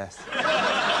baby to death.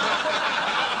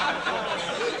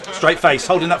 Straight face,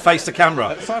 holding that face to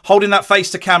camera. Holding that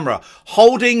face to camera.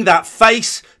 Holding that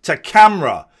face to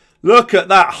camera. Look at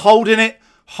that. Holding it,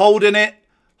 holding it,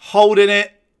 holding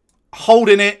it,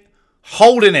 holding it,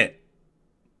 holding it.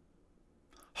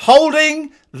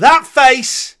 Holding that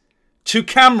face to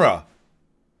camera.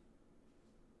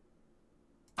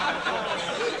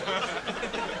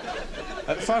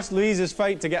 At first, Louise's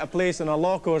fight to get a place in a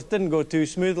law course didn't go too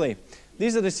smoothly.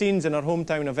 These are the scenes in her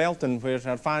hometown of Elton where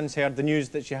her fans heard the news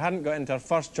that she hadn't got into her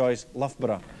first choice,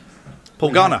 Loughborough.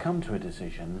 Paul Garner. We have come to a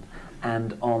decision,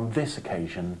 and on this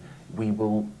occasion, we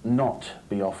will not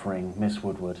be offering Miss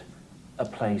Woodward a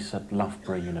place at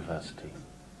Loughborough University.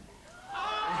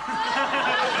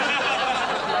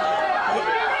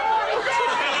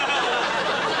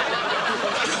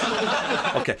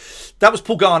 Okay, that was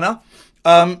Paul Garner.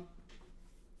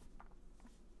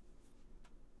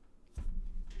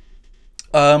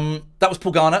 That was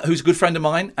Paul Garner, who's a good friend of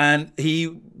mine, and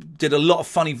he did a lot of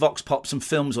funny vox pops and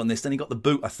films on this. Then he got the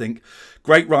boot, I think.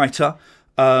 Great writer.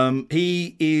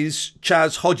 He is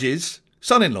Chaz Hodges'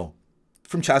 son-in-law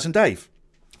from Chaz and Dave.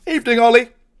 Evening, Ollie.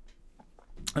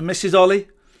 And Mrs. Ollie.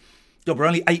 God, we're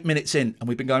only 8 minutes in, and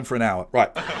we've been going for an hour.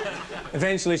 Right.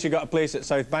 Eventually, she got a place at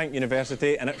South Bank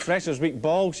University, and at Freshers' Week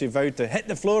ball, she vowed to hit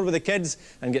the floor with the kids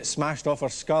and get smashed off her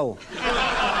skull.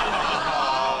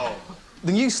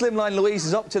 The new Slimline Louise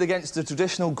has opted against the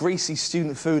traditional greasy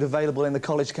student food available in the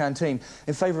college canteen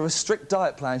in favour of a strict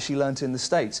diet plan she learnt in the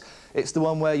States. It's the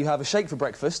one where you have a shake for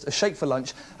breakfast, a shake for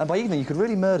lunch, and by evening you could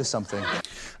really murder something.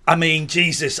 I mean,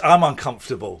 Jesus, I'm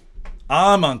uncomfortable.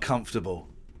 I'm uncomfortable.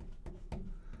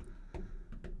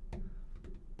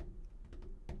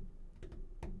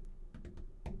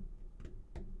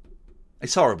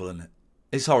 It's horrible, isn't it?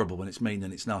 It's horrible when it's mean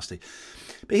and it's nasty.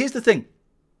 But here's the thing.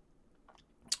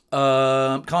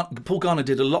 Paul Garner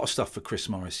did a lot of stuff for Chris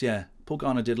Morris, yeah. Paul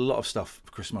Garner did a lot of stuff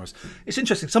for Chris Morris. It's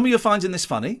interesting. Some of you are finding this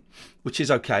funny, which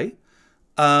is okay.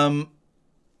 And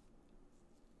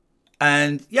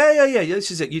yeah, this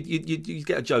is it. You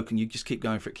get a joke and you just keep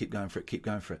going for it, keep going for it, keep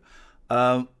going for it.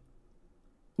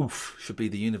 Oof, should be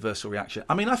the universal reaction.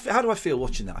 I mean, how do I feel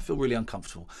watching that? I feel really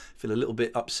uncomfortable. I feel a little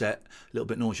bit upset, a little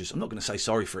bit nauseous. I'm not going to say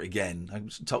sorry for it again. I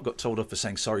got told off for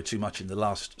saying sorry too much in the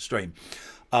last stream.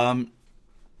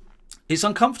 It's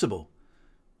uncomfortable.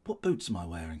 What boots am I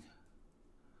wearing?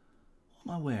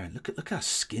 What am I wearing? Look how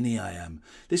skinny I am.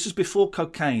 This was before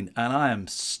cocaine, and I am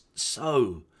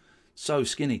so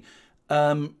skinny.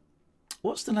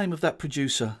 What's the name of that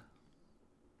producer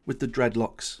with the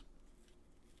dreadlocks?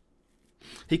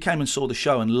 He came and saw the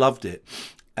show and loved it,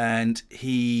 and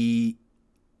she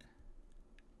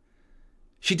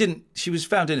was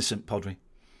found innocent, Podry.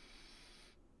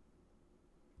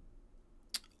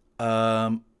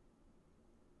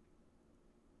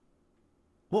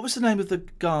 What was the name of the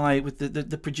guy with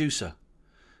the producer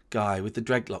guy with the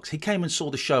dreadlocks? He came and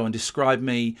saw the show and described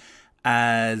me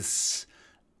as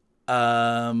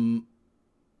no,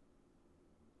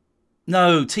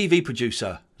 TV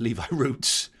producer, Levi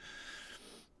Roots.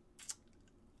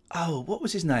 Oh, what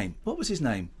was his name? What was his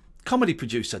name? Comedy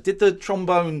producer. Did the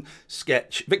trombone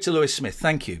sketch. Victor Lewis Smith.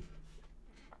 Thank you.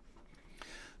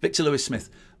 Victor Lewis Smith.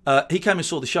 He came and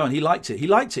saw the show and he liked it. He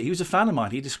liked it. He was a fan of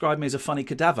mine. He described me as a funny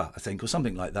cadaver, I think, or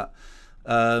something like that.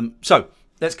 So,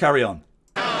 let's carry on.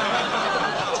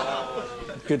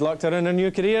 Good luck to her in her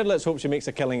new career. Let's hope she makes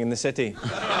a killing in the city.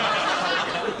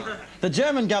 The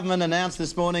German government announced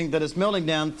this morning that it's melting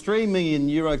down €3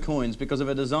 million coins because of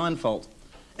a design fault.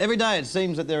 Every day it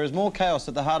seems that there is more chaos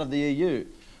at the heart of the EU.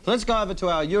 So let's go over to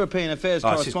our European Affairs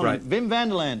correspondent, Wim van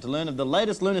der Laan, to learn of the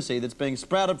latest lunacy that's being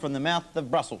sprouted from the mouth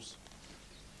of Brussels.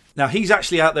 Now, he's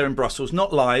actually out there in Brussels,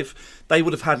 not live. They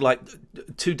would have had, like,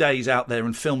 2 days out there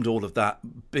and filmed all of that.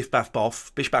 Biff, baff,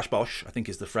 boff, bish, bash, bosh, I think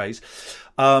is the phrase.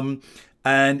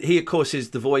 And he, of course,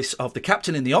 is the voice of the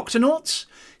captain in the Octonauts.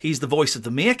 He's the voice of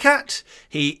the meerkat.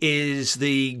 He is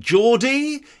the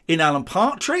Geordie in Alan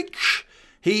Partridge.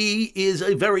 He is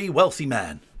a very wealthy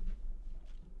man.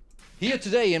 Here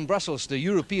today in Brussels, the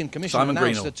European Commission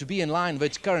announced that to be in line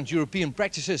with current European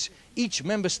practices, each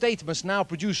member state must now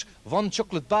produce one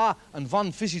chocolate bar and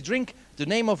one fizzy drink, the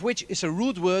name of which is a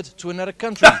rude word to another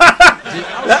country. The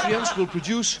Austrians will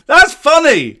produce... That's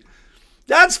funny!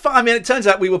 That's fun. I mean, it turns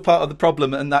out we were part of the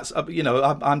problem, and that's, you know,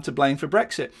 I'm to blame for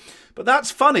Brexit. But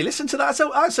that's funny. Listen to that.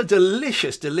 That's a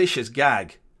delicious, delicious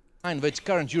gag. In with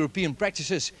current European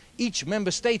practices, each member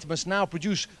state must now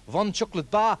produce one chocolate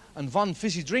bar and one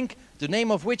fizzy drink, the name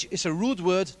of which is a rude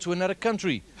word to another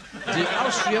country. The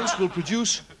Austrians will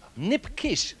produce nip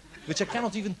kiss, which I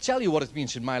cannot even tell you what it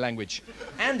means in my language.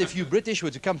 And if you British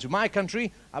were to come to my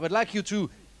country, I would like you to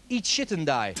eat shit and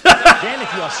die. Then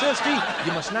if you are thirsty,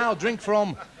 you must now drink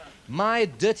from my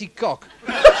dirty cock.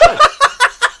 So,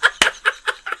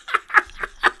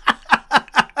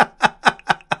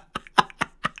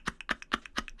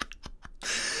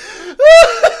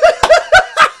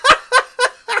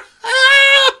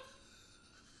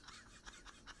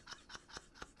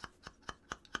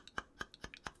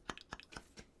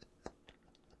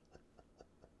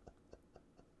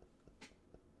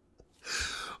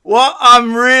 what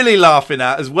I'm really laughing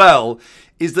at as well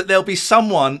is that there'll be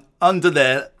someone under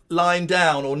there lying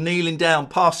down or kneeling down,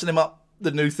 passing him up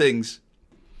the new things.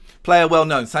 Player well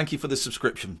known, thank you for the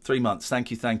subscription. 3 months,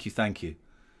 thank you, thank you, thank you.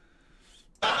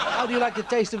 How do you like the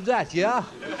taste of that, yeah?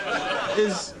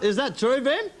 Is that true,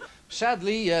 Ben?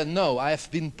 Sadly, no. I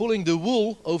have been pulling the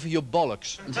wool over your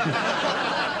bollocks.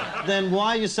 Then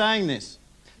why are you saying this?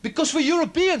 Because we're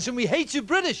Europeans and we hate you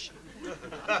British.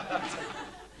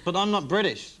 But I'm not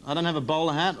British. I don't have a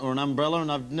bowler hat or an umbrella,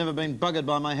 and I've never been buggered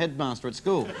by my headmaster at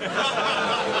school.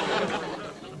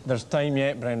 There's time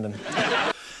yet, Brendan.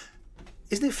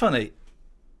 Isn't it funny?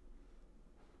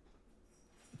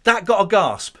 That got a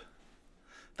gasp.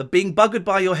 The being buggered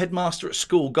by your headmaster at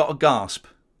school got a gasp.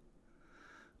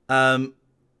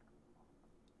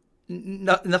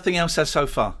 Nothing else has so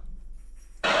far.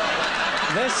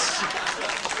 This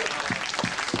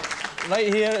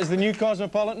right here is the new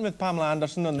Cosmopolitan with Pamela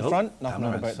Anderson on the front. Nothing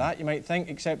wrong about that, you might think,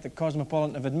 except that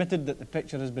Cosmopolitan have admitted that the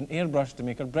picture has been airbrushed to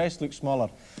make her breast look smaller.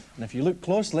 And if you look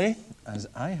closely, as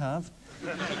I have,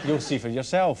 you'll see for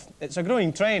yourself. It's a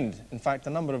growing trend. In fact, a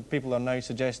number of people are now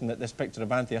suggesting that this picture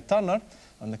of Anthea Turner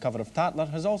on the cover of Tatler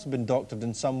has also been doctored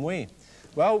in some way.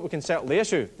 Well, we can settle the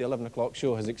issue. The 11 o'clock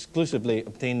show has exclusively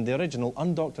obtained the original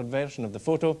undoctored version of the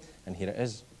photo, and here it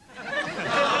is.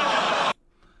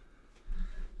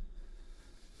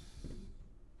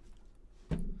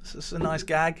 This is a nice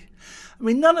gag. I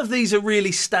mean, none of these are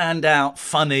really standout,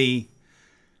 funny.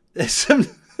 There's some,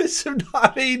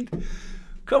 I mean,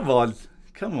 come on.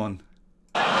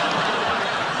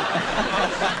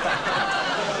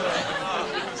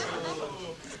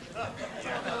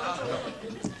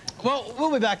 Well,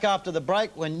 we'll be back after the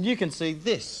break when you can see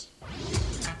this.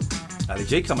 Ali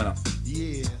G coming up.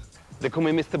 Yeah. They call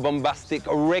me Mr. Bombastic,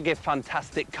 reggae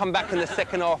fantastic. Come back in the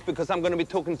second half because I'm going to be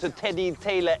talking to Teddy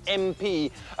Taylor,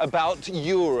 MP, about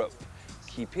Europe.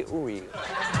 Keep it real.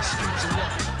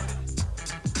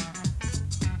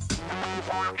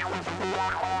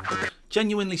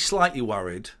 Genuinely slightly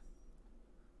worried.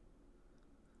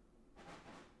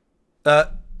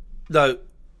 No. We're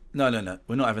not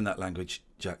having that language,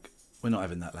 Jack. We're not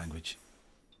having that language.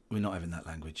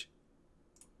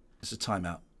 It's a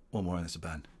timeout. One more and it's a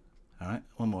ban. All right?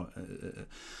 One more.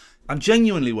 I'm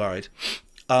genuinely worried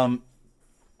about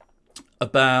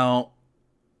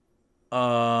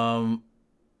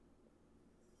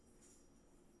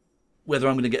whether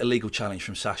I'm going to get a legal challenge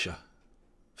from Sacha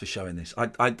for showing this. I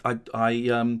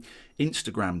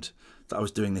Instagrammed that I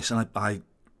was doing this, and I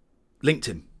linked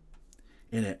him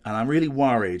in it, and I'm really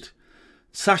worried.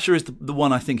 Sacha is the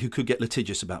one I think who could get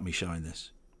litigious about me showing this.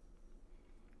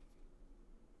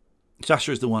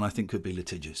 Sacha is the one I think could be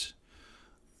litigious.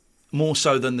 More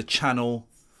so than the channel,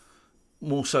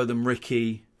 more so than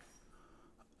Ricky,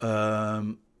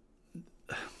 maybe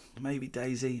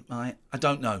Daisy. I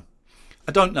don't know.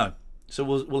 So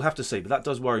we'll have to see, but that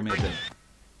does worry me a bit.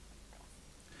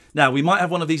 Now, we might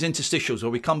have one of these interstitials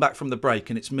where we come back from the break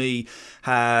and it's me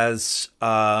has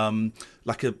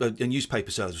like a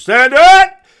newspaper service. Stand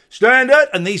up!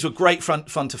 And these were great fun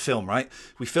to film, right?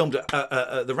 We filmed at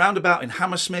the roundabout in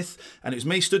Hammersmith, and it was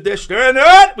me stood there, stand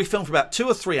up! We filmed for about 2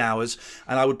 or 3 hours,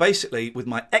 and I would basically, with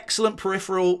my excellent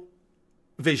peripheral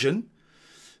vision,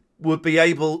 would be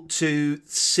able to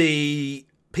see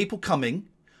people coming,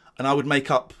 and I would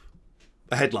make up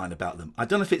a headline about them. I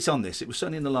don't know if it's on this. It was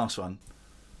certainly in the last one.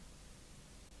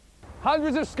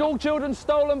 Hundreds of school children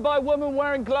stolen by women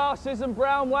wearing glasses and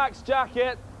brown wax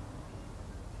jacket.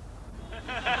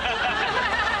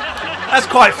 That's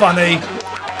quite funny.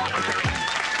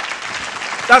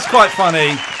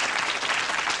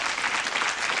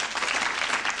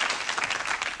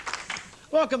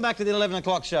 Welcome back to the 11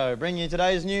 o'clock show, bringing you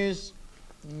today's news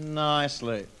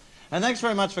nicely. And thanks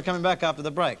very much for coming back after the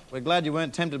break. We're glad you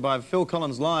weren't tempted by Phil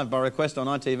Collins Live by request on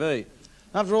ITV.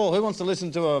 After all, who wants to listen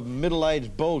to a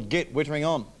middle-aged bald git wittering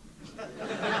on?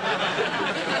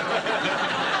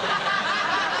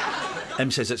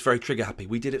 M says that's very trigger happy.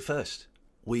 We did it first.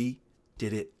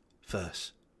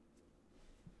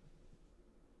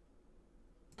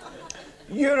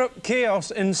 Europe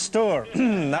chaos in store.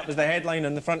 That was the headline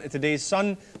on the front of today's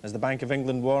Sun, as the Bank of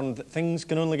England warned that things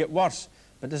can only get worse.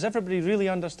 But does everybody really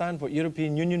understand what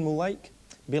European Union will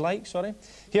be like?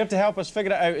 Here to help us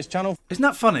figure it out is Channel... Isn't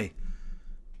that funny?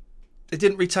 They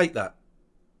didn't retake that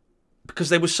because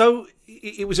they were so.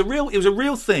 It was a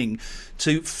real thing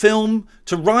to film,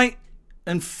 to write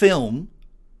and film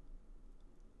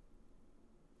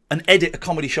and edit a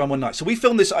comedy show in one night. So we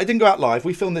filmed this. I didn't go out live.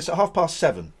 We filmed this at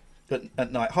 7:30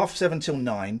 at night, 7:30 till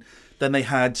 9. Then they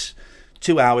had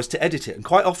 2 hours to edit it, and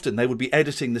quite often they would be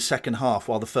editing the second half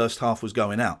while the first half was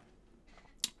going out.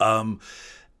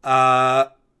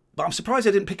 But I'm surprised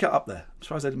they didn't pick it up there.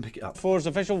 Four's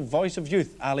official voice of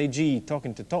youth, Ali G,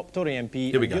 talking to top Tory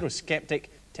MP and Eurosceptic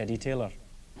Teddy Taylor.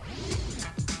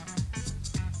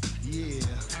 Yeah. You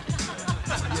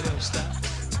don't stop.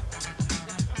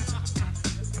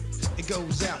 It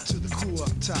goes out to the crew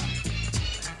up top.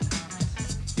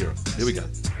 Europe. Here we go.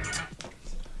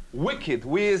 Wicked.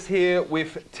 We is here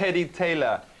with Teddy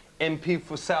Taylor, MP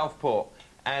for Southport,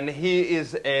 and he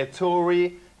is a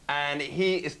Tory, and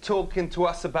he is talking to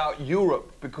us about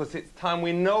Europe, because it's time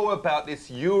we know about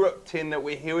this Europe tin that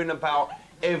we're hearing about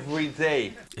every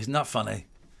day. Isn't that funny?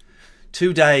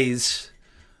 2 days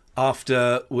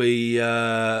after we,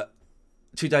 2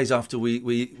 days after we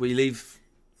leave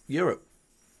Europe,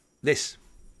 this.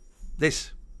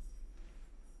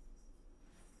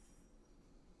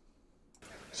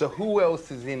 So who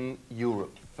else is in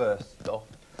Europe first off?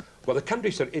 Well, the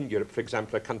countries that are in Europe, for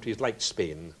example, are countries like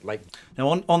Spain, like... Now,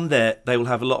 on there, they will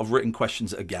have a lot of written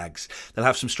questions that are gags. They'll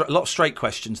have a lot of straight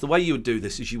questions. The way you would do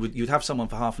this is you'd have someone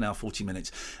for half an hour, 40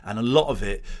 minutes, and a lot of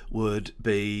it would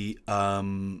be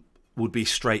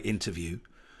straight interview,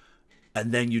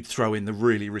 and then you'd throw in the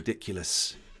really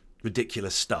ridiculous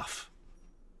stuff.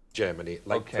 Germany,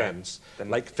 like France,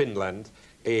 like Finland,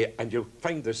 and you'll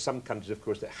find there's some countries, of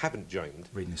course, that haven't joined.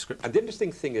 Reading the script. And the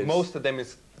interesting thing is... Most of them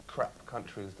is crap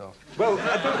countries, though. Well,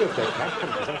 I don't know if they're crap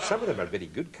countries. Some of them are very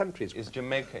good countries. Is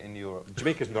Jamaica in Europe?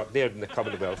 Jamaica's not there in the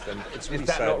Commonwealth, and it's really Is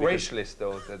that sad not because- racialist,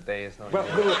 though, that they is not... Well,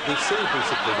 no, they say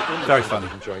basically that only Very ones funny.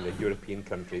 that can join the European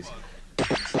countries.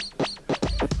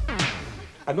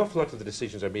 An awful lot of the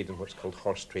decisions are made in what's called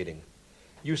horse trading.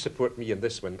 You support me in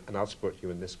this one, and I'll support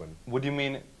you in this one. What do you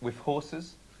mean with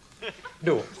horses?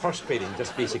 No, horse trading,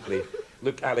 just basically,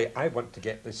 look, Ali, I want to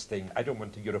get this thing. I don't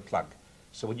want a Euro plug.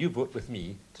 So will you vote with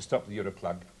me to stop the Euro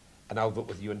plug, and I'll vote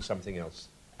with you on something else?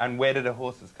 And where do the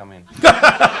horses come in? The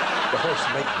horse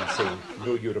might be saying,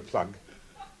 no Euro plug,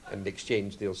 and in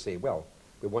exchange they'll say, well,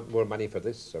 we want more money for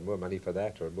this, or more money for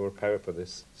that, or more power for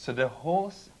this. So the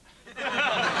horse...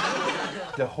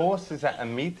 the horse is at a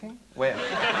meeting? Where?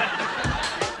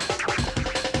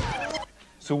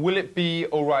 So will it be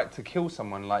all right to kill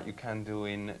someone like you can do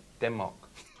in Denmark?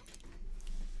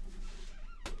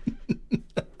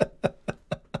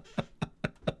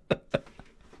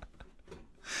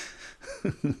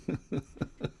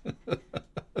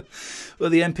 Well,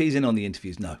 the MPs in on the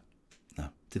interviews? No.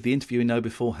 Did the interviewer know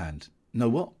beforehand? Know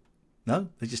what? No,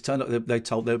 they just turned up. They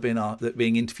told they were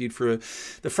being interviewed for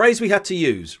the phrase we had to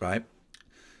use, right?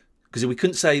 Because we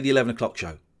couldn't say the 11 o'clock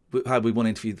show. How we want to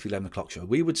interview for the 11 o'clock show?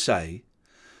 We would say,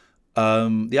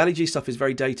 the Ali G stuff is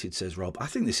very dated, says Rob. I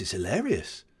think this is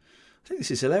hilarious.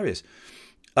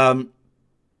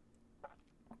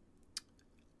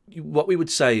 What we would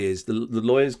say is the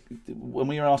lawyers, when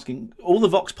we were asking all the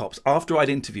Vox Pops, after I'd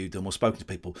interviewed them or spoken to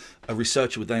people, a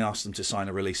researcher would then ask them to sign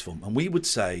a release form, and we would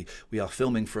say we are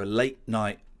filming for a late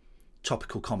night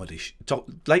topical comedy show.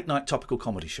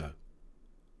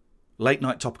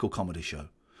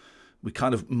 We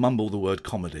kind of mumble the word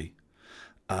comedy,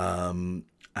 with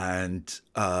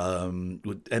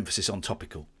emphasis on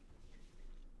topical.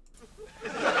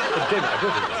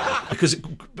 Because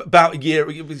about a year,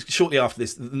 shortly after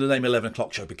this, the name 11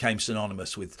 o'clock show became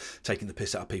synonymous with taking the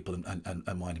piss out of people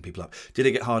and winding people up. Did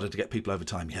it get harder to get people over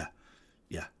time? Yeah,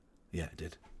 it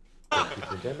did.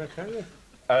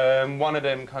 One of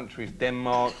them countries,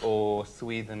 Denmark or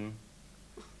Sweden.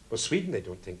 Well, Sweden, they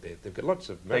don't think they've got lots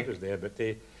of members there, but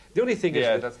the only thing is...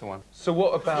 Yeah, that's the one. So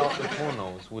what about the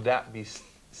pornos? Would that be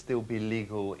still be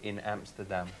legal in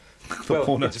Amsterdam?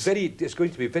 Well, it's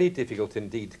going to be very difficult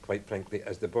indeed, quite frankly,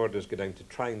 as the borders go down to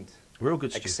try and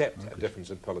accept a difference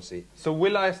in policy. So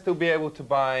will I still be able to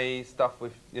buy stuff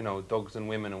with, you know, dogs and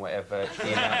women or whatever in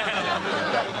Amsterdam? Is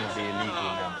that going to be illegal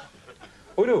now?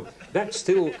 Oh no, that's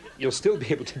still, you'll still be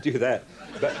able to do that.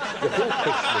 But the whole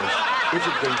question is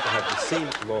it going to have the same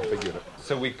law for Europe?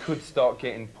 So we could start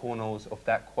getting pornos of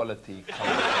that quality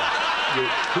coming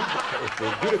if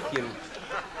the European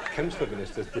Council of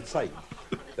Ministers decide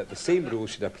that the same rules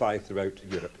should apply throughout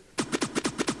Europe.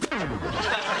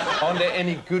 Aren't there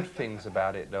any good things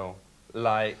about it, though?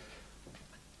 Like,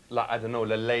 I don't know,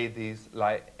 the ladies,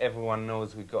 like, everyone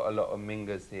knows we've got a lot of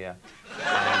mingers here.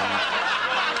 And,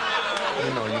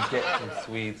 you know, you get some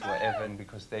Swedes, whatever, and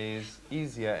because they is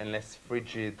easier and less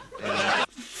frigid.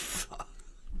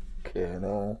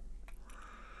 And...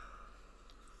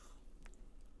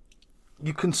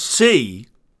 You can see...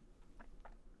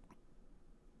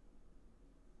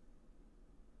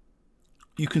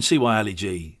 You can see why Ali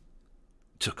G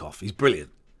took off. He's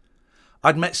brilliant.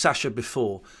 I'd met Sacha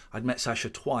before. I'd met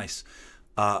Sacha twice.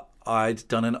 I'd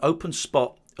done an open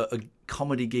spot at a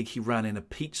comedy gig he ran in a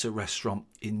pizza restaurant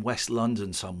in West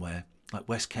London somewhere, like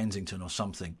West Kensington or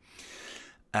something.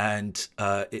 And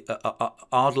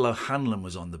Ardal O'Hanlon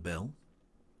was on the bill.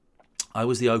 I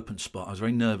was the open spot. I was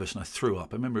very nervous and I threw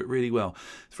up. I remember it really well.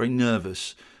 I was very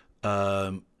nervous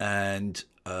and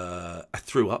I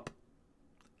threw up.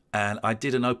 And I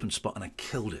did an open spot and I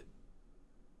killed it.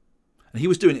 And he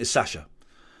was doing it as Sacha.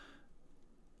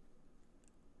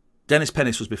 Dennis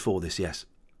Pennis was before this, yes.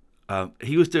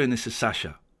 He was doing this as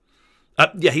Sacha.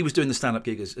 Yeah, he was doing the stand-up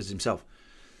gig as himself.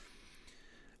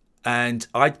 And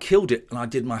I'd killed it, and I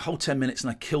did my whole 10 minutes, and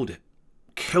I killed it.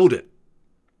 Killed it.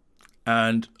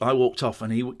 And I walked off,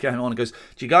 and he came on and goes,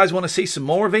 do you guys want to see some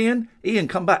more of Iain? Iain,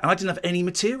 come back. And I didn't have any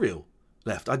material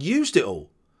left. I'd used it all.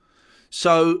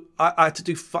 So I had to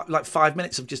do like 5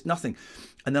 minutes of just nothing.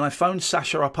 And then I phoned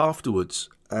Sacha up afterwards,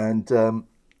 and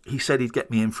he said he'd get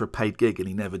me in for a paid gig, and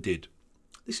he never did.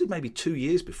 This is maybe 2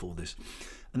 years before this.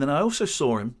 And then I also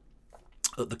saw him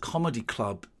at the comedy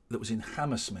club that was in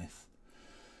Hammersmith.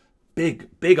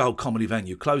 Big old comedy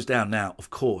venue, closed down now, of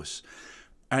course.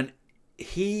 And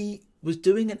he was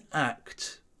doing an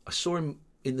act. I saw him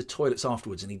in the toilets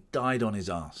afterwards, and he died on his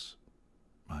ass.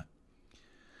 Right.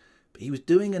 But he was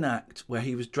doing an act where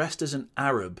he was dressed as an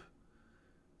Arab,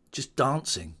 just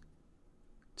dancing.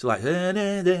 So like, and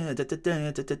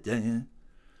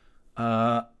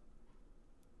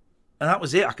that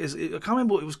was it. I can't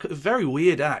remember. It was a very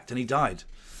weird act, and he died.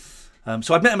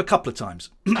 So I've met him a couple of times.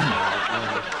 You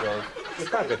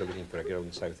can't go to looking for a girl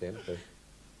in Southend.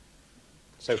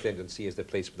 Southend and Sea is the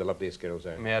place where the loveliest girls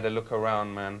are. Me had a look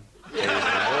around, man.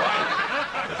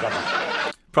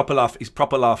 Proper laugh. He's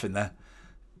proper laughing there.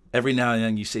 Every now and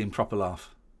then you see him proper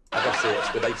laugh. I must say, it's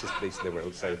the nicest place in the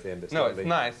world, Southend. No, it's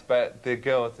nice, but the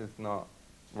girls is not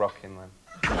rocking, man.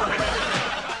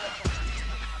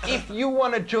 If you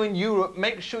want to join Europe,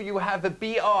 make sure you have a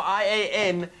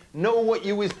BRIAN, know what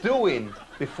you was doing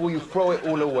before you throw it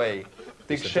all away.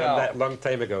 Big shout out. That long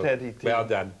time ago. Well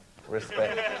done.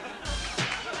 Respect.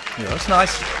 Yeah, that's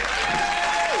nice.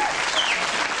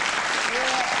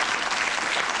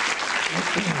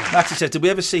 Matty said, did we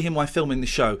ever see him while filming the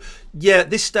show? Yeah, at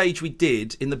this stage we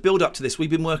did. In the build-up to this, we've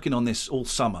been working on this all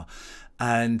summer.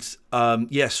 And,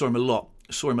 yeah, saw him a lot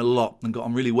and got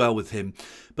on really well with him.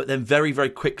 But then very, very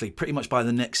quickly, pretty much by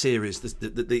the next series,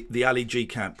 the Ali G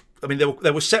camp. I mean,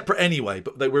 they were separate anyway,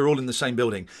 but they were all in the same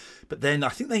building. But then I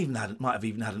think they might have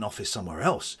even had an office somewhere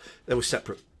else. They were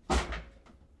separate.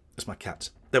 That's my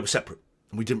cats. They were separate.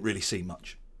 And we didn't really see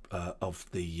much of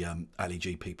the Ali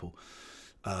G people.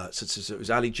 So it was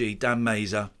Ali G, Dan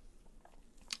Mazer.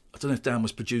 I don't know if Dan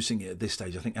was producing it at this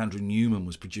stage. I think Andrew Newman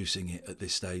was producing it at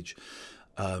this stage.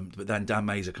 But then Dan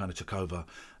Mazer kind of took over.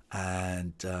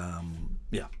 And,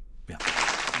 yeah.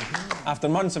 After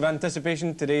months of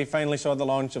anticipation, today finally saw the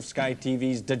launch of Sky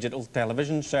TV's digital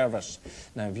television service.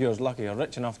 Now, viewers lucky or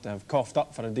rich enough to have coughed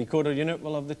up for a decoder unit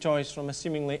will have the choice from a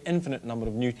seemingly infinite number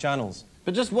of new channels.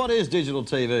 But just what is digital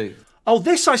TV? Oh,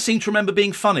 this I seem to remember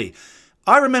being funny.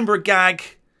 I remember a gag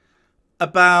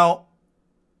about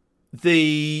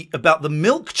the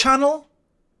Milk Channel.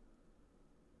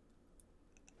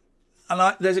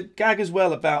 And there's a gag as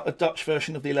well about a Dutch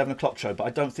version of the 11 o'clock show, but I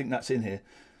don't think that's in here.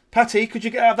 Patty, could you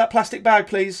get out of that plastic bag,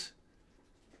 please?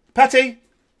 Patty!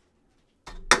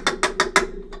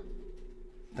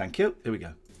 Thank you. Here we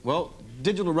go. Well,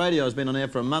 digital radio has been on air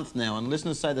for a month now, and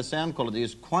listeners say the sound quality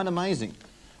is quite amazing.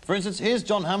 For instance, here's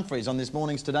John Humphreys on this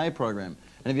morning's Today programme.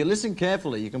 And if you listen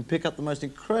carefully, you can pick up the most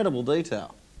incredible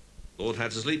detail. Lord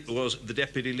Hattersley was the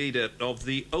deputy leader of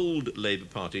the old Labour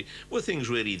Party. Were things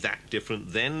really that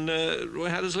different then, Roy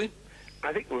Hattersley?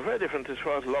 I think we're very different as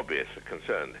far as lobbyists are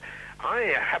concerned.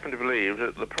 I happen to believe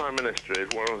that the Prime Minister is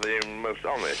one of the most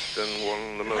honest and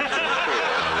one of the most sincere.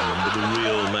 I remember the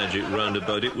real magic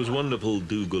roundabout. It was wonderful,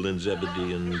 Dougal and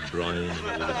Zebedee and Brian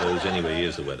and all of those. Anyway,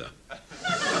 here's the weather.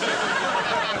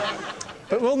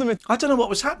 But I don't know what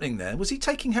was happening there. Was he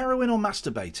taking heroin or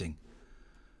masturbating?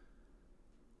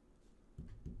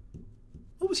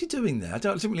 What was he doing there? I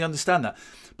didn't really understand that.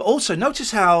 But also,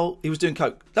 notice how he was doing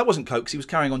coke. That wasn't coke, 'cause he was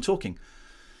carrying on talking.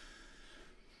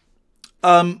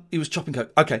 He was chopping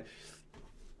coke. Okay.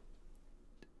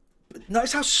 But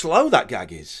notice how slow that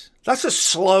gag is. That's a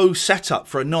slow setup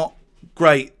for a not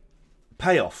great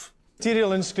payoff.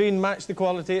 Material and screen match the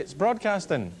quality it's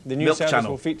broadcasting. The new service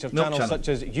will feature channels such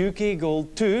as UK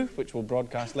Gold 2, which will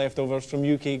broadcast leftovers from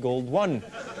UK Gold 1.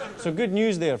 So good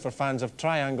news there for fans of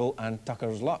Triangle and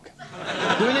Tucker's Luck.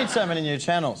 Do we need so many new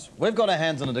channels? We've got our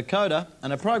hands on a decoder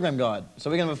and a program guide,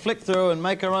 so we can have a flick through and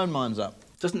make our own minds up.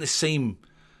 Doesn't this seem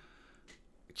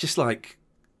just like...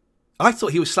 I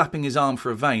thought he was slapping his arm for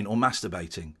a vein or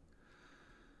masturbating.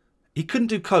 He couldn't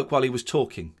do coke while he was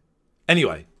talking.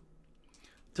 Anyway...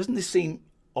 Doesn't this seem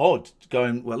odd,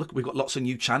 going, well, look, we've got lots of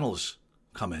new channels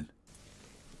coming.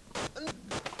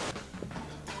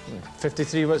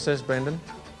 53, what's this, Brendan?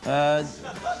 This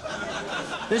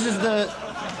is the...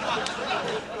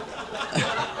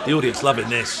 The audience loving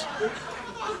this.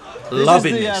 This is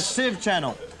the Civ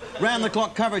channel.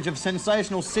 Round-the-clock coverage of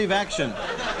sensational sieve action.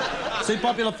 See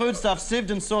popular foodstuffs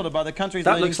sieved and sorted by the country's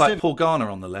That leading looks like sieve Paul Garner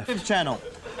on the left. channel.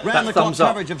 That Round-the-clock thumbs up.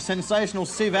 coverage of sensational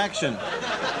sieve action.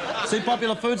 See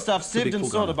popular foodstuffs sieved and Paul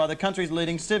sorted Garner. by the country's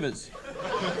leading sievers.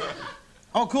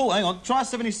 Oh, cool, hang on. Try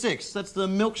 76. That's the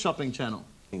milk shopping channel.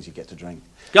 Things you get to drink.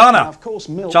 Garner. Now, of course,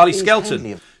 milk Charlie is Skelton.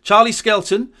 handy. Charlie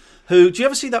Skelton, who... Do you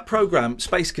ever see that programme,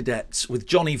 Space Cadets, with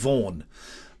Johnny Vaughan?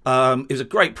 It was a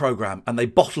great programme, and they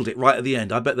bottled it right at the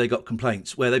end. I bet they got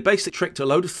complaints, where they basically tricked a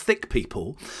load of thick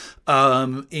people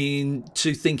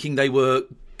into thinking they were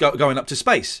going up to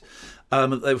space.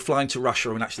 They were flying to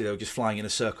Russia, and actually they were just flying in a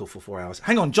circle for 4 hours.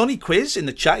 Hang on, Johnny Quiz in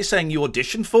the chat is saying you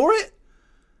auditioned for it?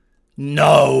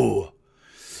 No.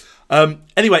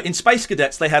 Anyway, in Space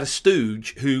Cadets, they had a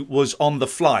stooge who was on the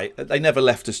flight. They never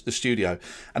left the studio.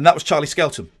 And that was Charlie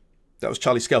Skelton. That was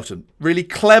Charlie Skelton. Really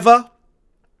clever,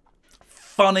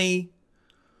 funny,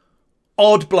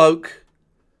 odd bloke,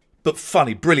 but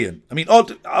funny, brilliant. I mean,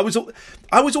 odd. I was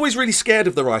always really scared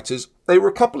of the writers. They were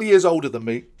a couple of years older than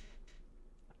me.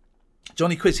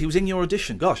 Johnny Quiz, he was in your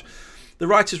audition. Gosh, the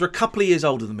writers were a couple of years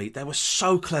older than me. They were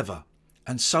so clever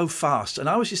and so fast. And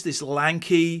I was just this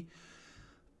lanky...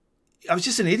 I was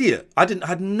just an idiot. I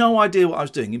had no idea what I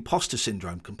was doing. Imposter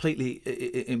syndrome, completely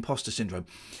imposter syndrome.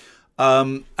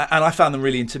 And I found them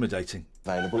really intimidating.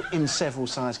 Available in several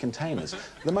size containers.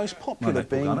 The most popular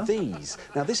being these.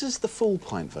 Now, this is the full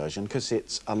pint version because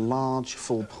it's a large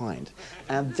full pint.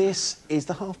 And this is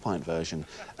the half pint version.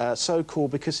 So called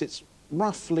because it's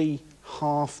roughly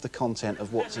half the content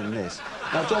of what's in this.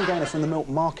 Now, John Gaynor from the Milk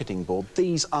Marketing Board,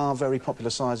 these are very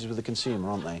popular sizes with the consumer,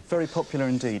 aren't they? Very popular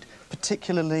indeed,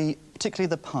 particularly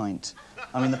the pint.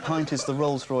 I mean, the pint is the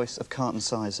Rolls-Royce of carton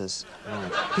sizes.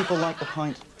 Right. People like the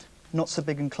pint, not so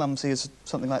big and clumsy as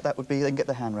something like that would be. They can get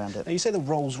their hand around it. Now, you say the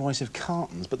Rolls-Royce of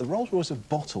cartons, but the Rolls-Royce of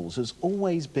bottles has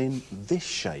always been this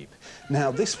shape.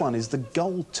 Now, this one is the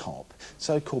gold top,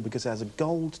 so called because it has a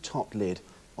gold top lid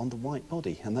on the white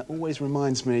body, and that always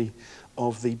reminds me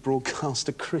of the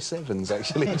broadcaster Chris Evans,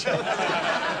 actually.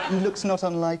 Looks not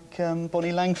unlike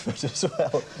Bonnie Langford as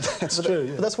well. That's true,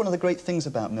 yeah. But that's one of the great things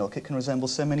about milk. It can resemble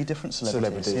so many different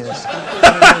celebrities. Yes.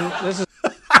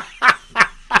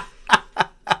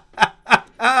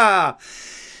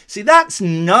 See, that's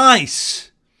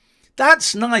nice.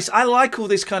 That's nice. I like all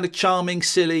this kind of charming,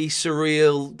 silly,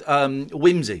 surreal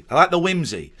whimsy. I like the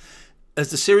whimsy. As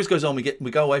the series goes on, we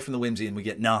go away from the whimsy and we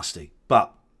get nasty.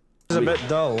 But It's a bit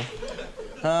dull.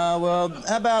 Well,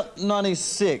 how about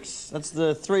 96? That's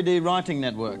the 3D writing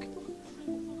network.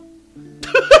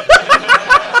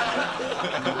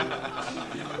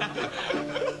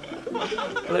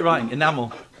 what are they writing?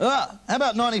 Enamel. How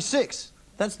about 96?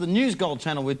 That's the News Gold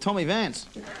channel with Tommy Vance.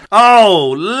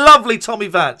 Oh, lovely Tommy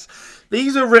Vance.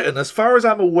 These are written, as far as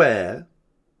I'm aware,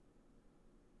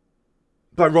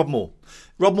 by Rob Moore.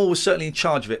 Rob Moore was certainly in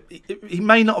charge of it. He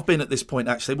may not have been at this point,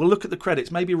 actually. We'll look at the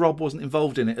credits. Maybe Rob wasn't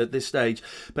involved in it at this stage,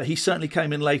 but he certainly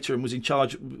came in later and was in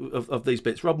charge of these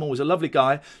bits. Rob Moore was a lovely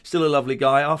guy, still a lovely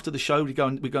guy. After the show, we'd go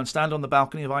and stand on the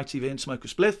balcony of ITV and smoke a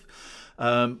spliff,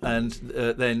 and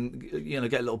then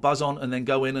get a little buzz on, and then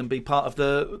go in and be part of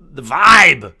the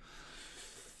vibe.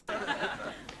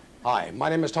 Hi, my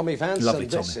name is Tommy Vance, Lovely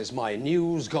and this Tommy. is my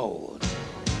News Gold.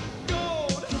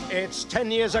 It's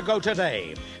 10 years ago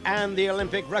today, and the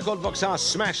Olympic record books are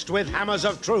smashed with hammers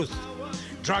of truth.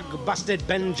 Drug-busted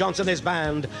Ben Johnson is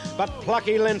banned, but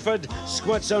plucky Linford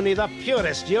squirts only the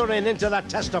purest urine into the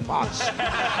tester pots.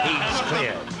 He's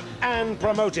cleared and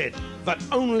promoted, but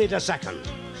only to second.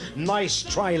 Nice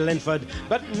try, Linford,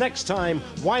 but next time,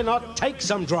 why not take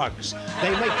some drugs?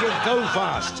 They make you go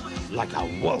fast, like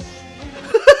a wolf.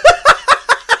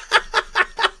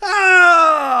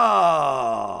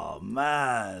 Oh,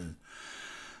 man.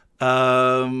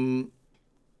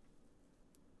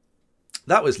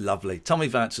 That was lovely. Tommy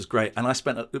Vance was great. And I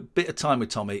spent a bit of time with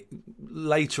Tommy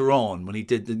later on when he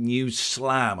did the News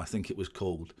Slam, I think it was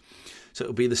called. So it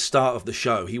would be the start of the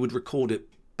show. He would record it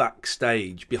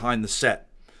backstage behind the set.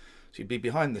 So you'd be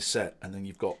behind the set and then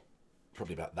you've got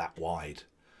probably about that wide,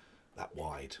 a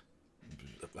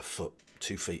foot,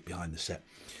 2 feet behind the set.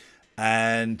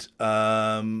 And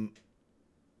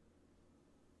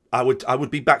I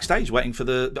would be backstage waiting for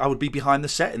I would be behind the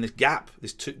set in this gap,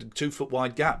 this 2 foot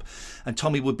wide gap, and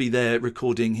Tommy would be there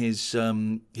recording his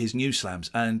news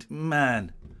slams. And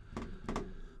man,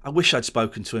 I wish I'd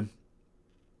spoken to him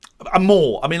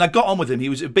more. I mean, I got on with him. He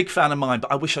was a big fan of mine,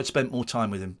 but I wish I'd spent more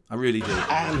time with him. I really do.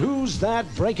 And who's that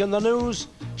breaking the news?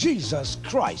 Jesus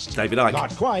Christ. David Icke.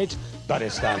 Not quite, but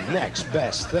it's the next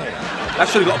best thing. That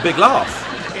should have got a big laugh.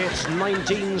 It's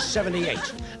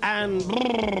 1978, And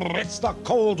it's the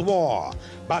Cold War.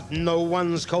 But no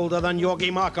one's colder than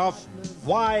Georgy Markov.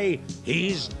 Why?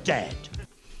 He's dead.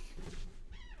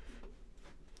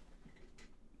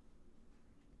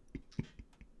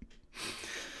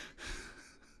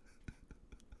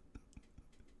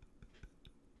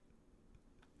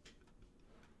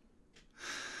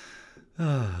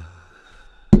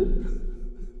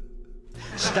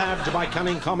 Stabbed by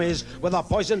cunning commies with a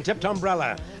poison-tipped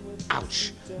umbrella.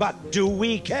 Ouch. But do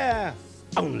we care?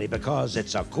 Only because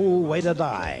it's a cool way to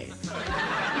die.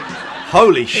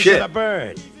 Holy shit. Is it a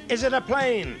bird? Is it a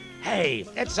plane? Hey,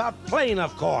 it's a plane,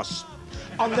 of course.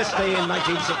 On this day in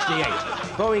 1968,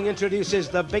 Boeing introduces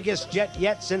the biggest jet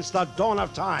yet since the dawn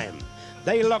of time.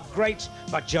 They look great,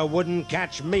 but you wouldn't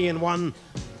catch me in one.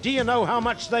 Do you know how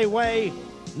much they weigh?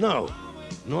 No,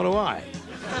 nor do I.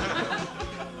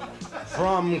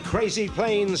 From crazy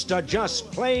planes to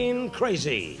just plain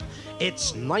crazy.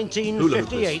 It's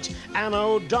 1958,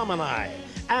 Anno Domini,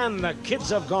 and the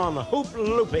kids have gone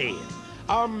hoop-loopy.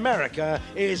 America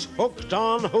is hooked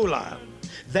on hula.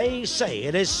 They say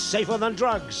it is safer than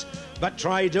drugs, but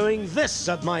try doing this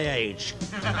at my age.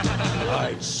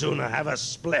 I'd sooner have a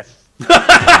spliff.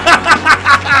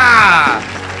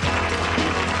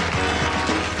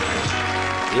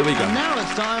 Here we go. And now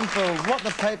it's time for what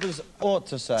the papers ought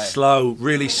to say. Slow,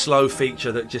 really slow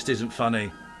feature that just isn't funny.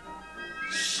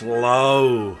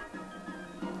 Slow.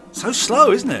 So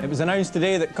slow, isn't it? It was announced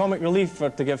today that Comic Relief were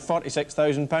to give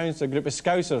 £46,000 to a group of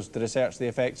Scousers to research the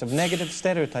effects of negative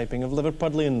stereotyping of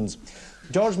Liverpudlians.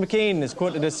 George McCain is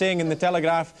quoted as saying in the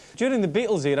Telegraph, during the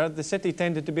Beatles era, the city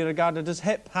tended to be regarded as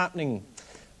hip happening.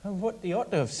 And what he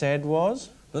ought to have said was...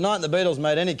 The night the Beatles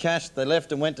made any cash, they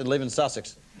left and went to live in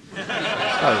Sussex.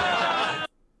 Oh.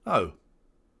 Oh.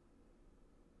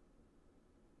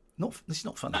 This is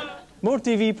not funny. More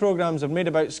TV programmes are made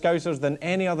about Scousers than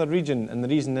any other region, and the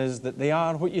reason is that they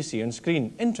are what you see on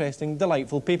screen. Interesting,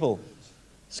 delightful people.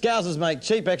 Scousers make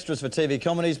cheap extras for TV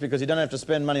comedies because you don't have to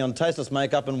spend money on tasteless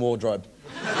makeup and wardrobe.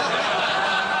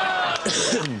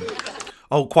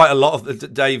 Oh, quite a lot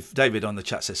of... David on the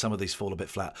chat says some of these fall a bit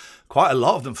flat. Quite a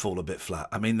lot of them fall a bit flat.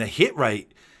 I mean, the hit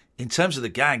rate in terms of the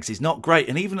gags is not great,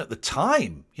 and even at the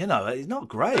time, you know, it's not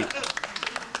great.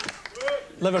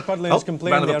 Liverpudlians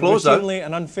complain they are routinely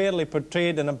and unfairly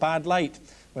portrayed in a bad light.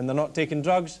 When they're not taking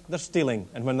drugs, they're stealing.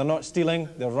 And when they're not stealing,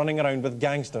 they're running around with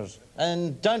gangsters.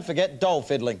 And don't forget doll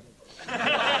fiddling.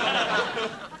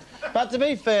 But to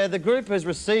be fair, the group has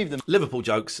received them. Liverpool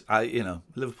jokes, you know,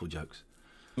 Liverpool jokes.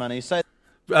 Money, so...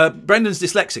 Brendan's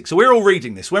dyslexic, so we're all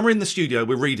reading this. When we're in the studio,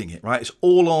 we're reading it, right? It's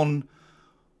all on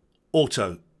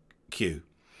auto cue.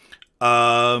 It's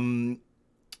all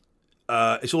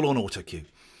on auto cue.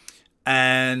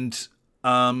 And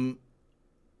Brendan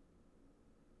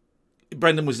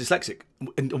was dyslexic,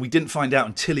 and we didn't find out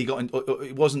until he got in.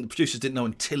 It wasn't, the producers didn't know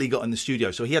until he got in the studio,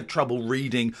 so he had trouble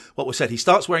reading what was said. He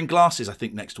starts wearing glasses, I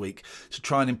think, next week to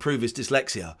try and improve his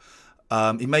dyslexia.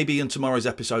 He may be in tomorrow's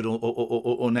episode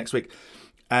or next week.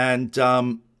 And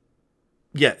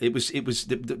yeah, it was.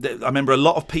 I remember a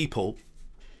lot of people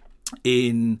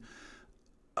in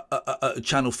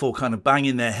Channel 4 kind of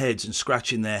banging their heads and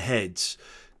scratching their heads,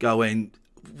 going,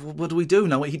 what do we do?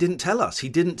 No, he didn't tell us. He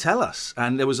didn't tell us.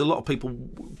 And there was a lot of people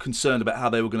concerned about how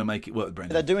they were going to make it work,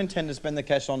 Brendan. They do intend to spend the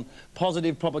cash on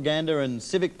positive propaganda and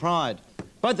civic pride,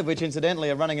 both of which, incidentally,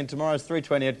 are running in tomorrow's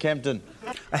 3:20 at Kempton.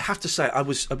 I have to say,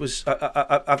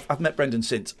 I've met Brendan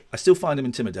since. I still find him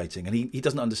intimidating, and he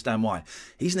doesn't understand why.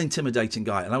 He's an intimidating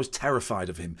guy, and I was terrified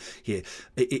of him here.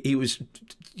 He was,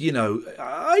 you know,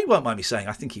 he won't mind me saying,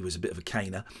 I think he was a bit of a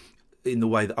caner in the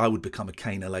way that I would become a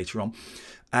caner later on.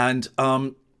 And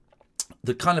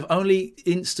the kind of only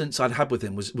instance I'd had with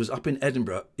him was up in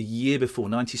Edinburgh a year before,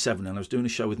 97, and I was doing a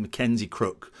show with Mackenzie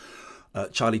Crook,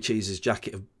 Charlie Cheese's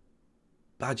Jacket of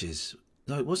Badges.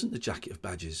 No, it wasn't the Jacket of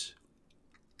Badges.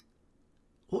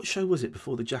 What show was it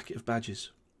before the Jacket of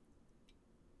Badges?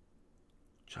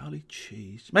 Charlie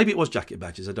Cheese. Maybe it was Jacket of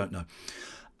Badges, I don't know.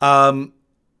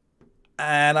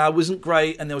 And I wasn't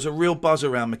great, and there was a real buzz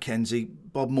around Mackenzie.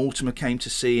 Bob Mortimer came to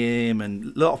see him,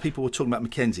 and a lot of people were talking about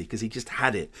Mackenzie because he just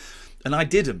had it. And I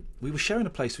didn't. We were sharing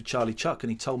a place with Charlie Chuck, and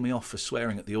he told me off for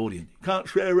swearing at the audience. Can't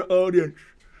swear at audience.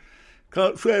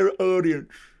 Can't swear at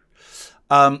audience.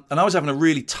 And I was having a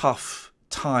really tough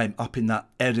time up in that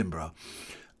Edinburgh.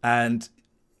 And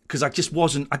because I just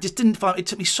didn't find, it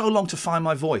took me so long to find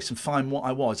my voice and find what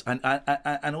I was.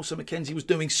 And also Mackenzie was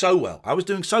doing so well. I was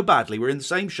doing so badly. We were in the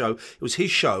same show. It was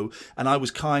his show. And I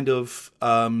was kind of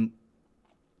like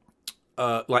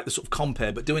the sort of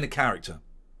compere, but doing a character.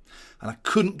 And I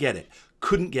couldn't get it.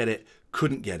 Couldn't get it.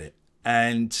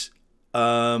 And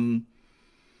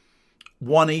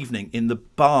one evening in the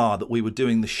bar that we were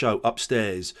doing the show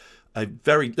upstairs, a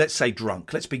very, let's say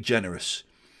drunk, let's be generous,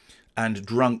 and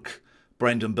drunk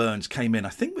Brendan Burns came in, I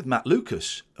think with Matt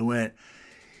Lucas, and went,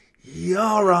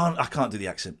 "You're on," I can't do the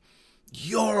accent,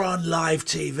 "You're on live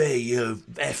TV, you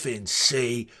effing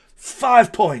C,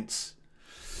 5 points."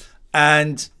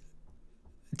 And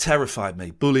terrified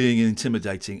me, bullying and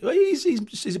intimidating.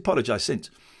 He's apologised since.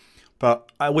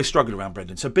 But I always struggled around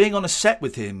Brendan. So being on a set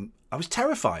with him, I was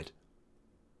terrified.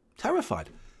 Terrified.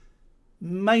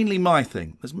 Mainly my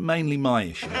thing. That's mainly my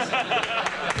issue.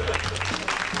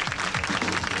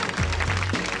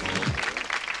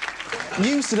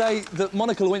 News today that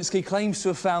Monica Lewinsky claims to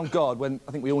have found God, when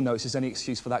I think we all know it's just any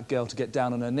excuse for that girl to get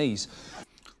down on her knees.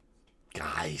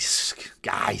 Guys.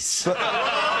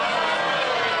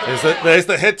 There's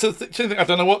the head to the thing. I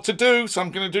don't know what to do, so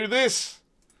I'm going to do this.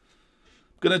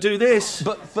 Going to do this.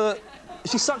 But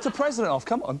she sucked the president off,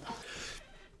 come on.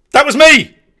 That was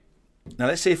me! Now,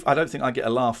 let's see if... I don't think I get a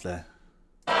laugh there.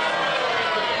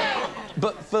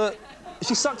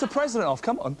 She sucked the president off,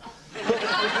 come on.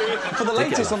 For the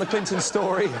latest on the Clinton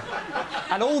story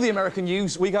and all the American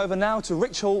news, we go over now to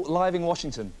Rich Hall, live in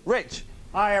Washington. Rich.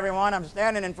 Hi, everyone. I'm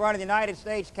standing in front of the United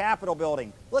States Capitol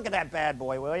building. Look at that bad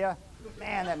boy, will you?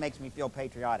 Man, that makes me feel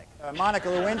patriotic. Monica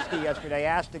Lewinsky yesterday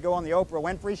asked to go on the Oprah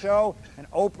Winfrey Show, and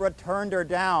Oprah turned her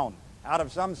down out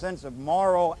of some sense of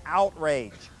moral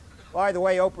outrage. By the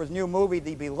way, Oprah's new movie,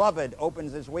 The Beloved,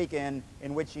 opens this weekend,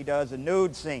 in which she does a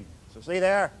nude scene. So see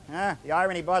there? The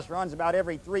irony bus runs about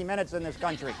every 3 minutes in this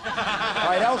country. All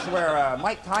right, elsewhere,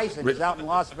 Mike Tyson is out in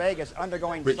Las Vegas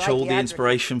undergoing Rich Hall, the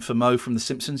inspiration for Mo from The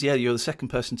Simpsons. Yeah, you're the second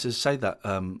person to say that.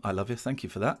 I love you. Thank you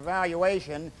for that.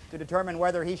 Evaluation to determine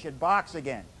whether he should box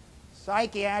again.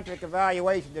 Psychiatric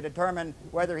evaluation to determine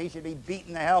whether he should be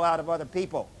beating the hell out of other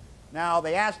people. Now,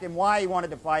 they asked him why he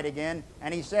wanted to fight again,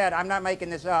 and he said, I'm not making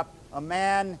this up, a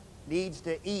man needs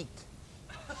to eat.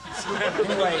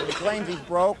 Anyway, he claims he's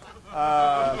broke.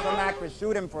 Some actress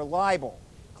sued him for libel.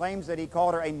 Claims that he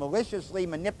called her a maliciously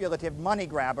manipulative money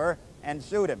grabber and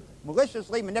sued him.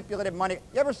 Maliciously manipulative money...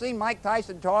 You ever seen Mike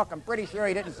Tyson talk? I'm pretty sure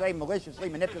he didn't say maliciously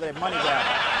manipulative money grabber.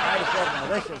 I just said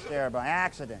malicious there by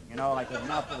accident, you know, like with a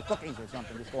mouthful of cookies or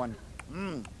something, just going,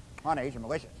 honey, these are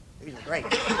malicious. These are great.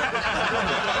 All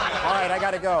right, I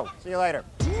gotta go. See you later.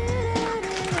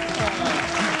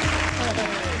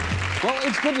 Well,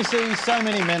 it's good to see so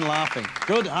many men laughing.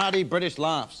 Good, hearty British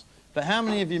laughs. But how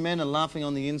many of you men are laughing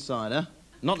on the inside, huh?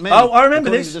 Not many. Oh, I remember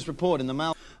according this. To this report in the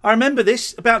Mail. I remember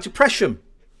this about depression.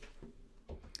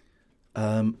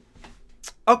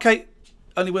 Okay,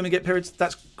 only women get periods.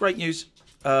 That's great news.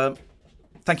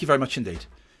 Thank you very much indeed.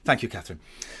 Thank you, Catherine.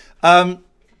 I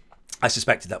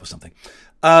suspected that was something.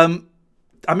 I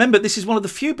remember this is one of the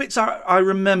few bits I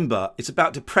remember. It's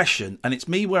about depression, and it's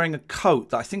me wearing a coat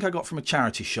that I think I got from a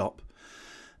charity shop.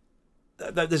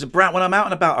 There's a brown, when I'm out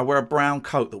and about, I wear a brown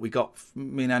coat that we got,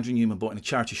 me and Andrew Newman bought in a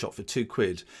charity shop for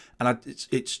 £2. And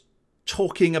it's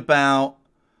talking about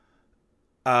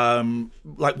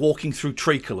like walking through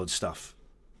treacle and stuff.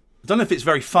 I don't know if it's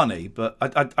very funny, but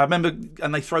I remember,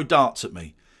 and they throw darts at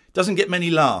me. It doesn't get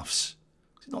many laughs.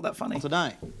 It's not that funny.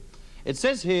 Today, it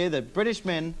says here that British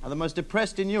men are the most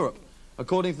depressed in Europe,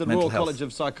 according to the Royal College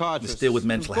of Psychiatrists. Let's deal with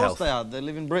mental health. Of course they are. They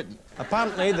live in Britain.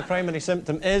 Apparently, the primary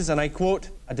symptom is, and I quote,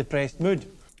 a depressed mood.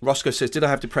 Roscoe says, did I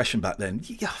have depression back then?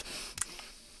 Yeah.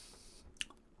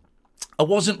 I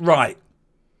wasn't right.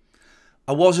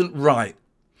 I was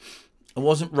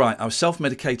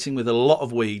self-medicating with a lot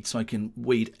of weed, smoking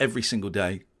weed every single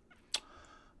day.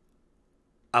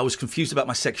 I was confused about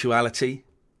my sexuality.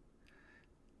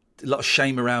 A lot of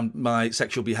shame around my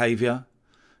sexual behaviour.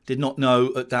 Did not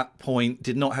know at that point,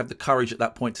 did not have the courage at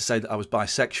that point to say that I was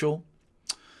bisexual.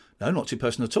 No, not too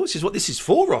personal at all. This is what this is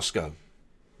for, Roscoe.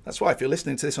 That's why if you're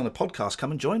listening to this on a podcast, come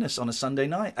and join us on a Sunday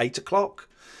night, 8 o'clock.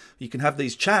 You can have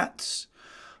these chats.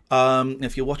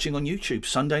 If you're watching on YouTube,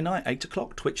 Sunday night, 8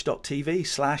 o'clock,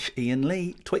 twitch.tv/Iain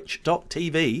Lee,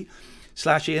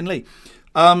 twitch.tv/Iain Lee.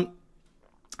 I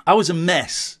was a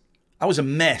mess. I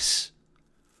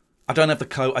don't have the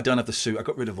coat. I don't have the suit. I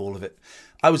got rid of all of it.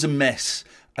 I was a mess.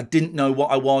 I didn't know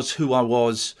what I was, who I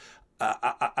was,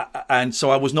 and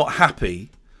so I was not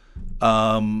happy.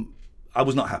 I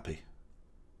was not happy.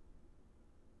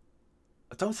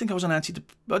 I don't think I was on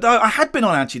antidepressants. I had been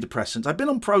on antidepressants. I'd been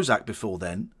on Prozac before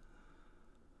then.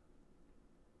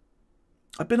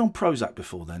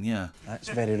 Yeah. That's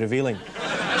very revealing.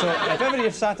 So if ever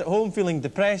you've sat at home feeling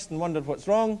depressed and wondered what's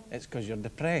wrong, it's because you're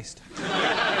depressed.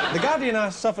 The Guardian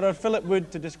asked sufferer Philip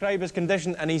Wood to describe his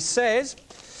condition, and he says,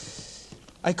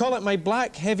 I call it my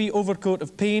black, heavy overcoat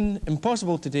of pain,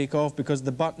 impossible to take off because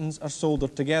the buttons are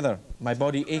soldered together, my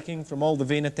body aching from all the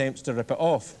vain attempts to rip it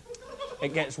off.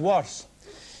 It gets worse.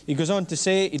 He goes on to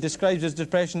say he describes his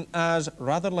depression as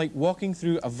rather like walking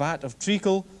through a vat of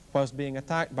treacle whilst being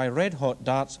attacked by red-hot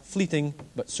darts, fleeting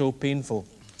but so painful.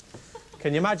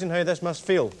 Can you imagine how this must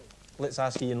feel? Let's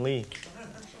ask Iain Lee.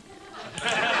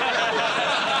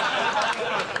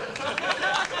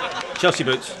 Chelsea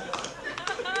boots.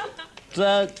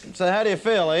 So how do you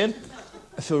feel, Ian?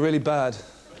 I feel really bad.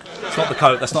 It's not the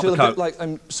coat, that's not the I feel a coat. bit like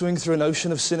I'm swimming through an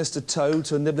ocean of sinister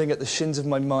toads or nibbling at the shins of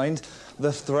my mind,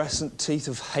 the fluorescent teeth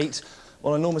of hate,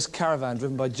 while an enormous caravan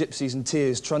driven by gypsies and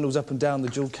tears trundles up and down the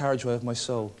dual carriageway of my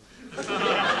soul.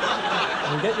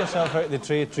 And get yourself out of the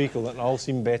tray of treacle, it'll all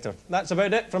seem better. That's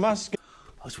about it from us.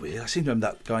 That's weird. I seem to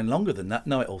remember that going longer than that.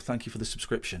 Know-it-all. Thank you for the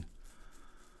subscription.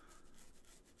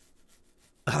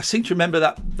 I seem to remember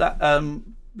that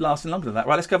lasting longer than that.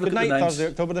 Right, let's go have a look at the names. Thursday,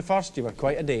 October the 1st. You were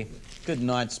quite a day. Good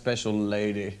night, special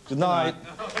lady. Good night.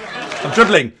 I'm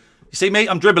dribbling. You see me?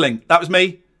 I'm dribbling. That was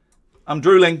me. I'm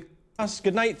drooling.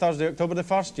 Good night, Thursday, October the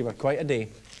 1st. You were quite a day.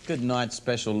 Good night,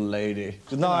 special lady.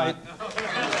 Good night.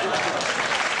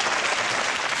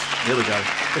 Here we go.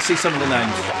 Let's see some of the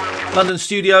names. London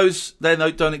Studios, they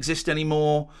don't exist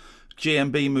anymore.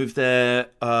 GMB moved there.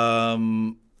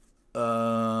 11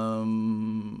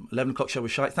 o'clock show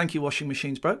was shite. Thank you, washing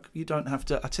machines broke. You don't have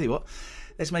to. I tell you what,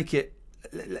 let's make it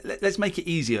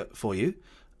easier for you.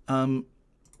 You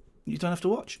don't have to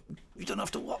watch. You don't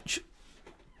have to watch.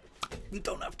 You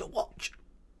don't have to watch.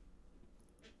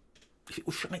 If it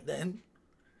was shite then,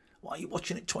 why are you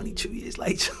watching it 22 years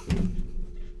later?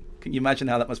 Can you imagine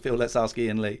how that must feel? Let's ask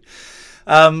Iain Lee.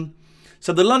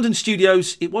 So the London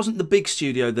studios, it wasn't the big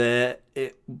studio there,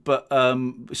 but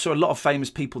we saw a lot of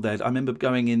famous people there. I remember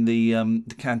going in the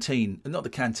canteen, not the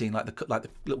canteen, like the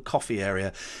little coffee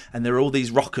area, and there were all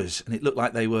these rockers, and it looked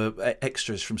like they were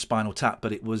extras from Spinal Tap,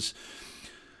 but it was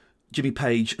Jimmy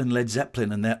Page and Led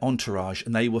Zeppelin and their entourage,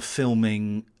 and they were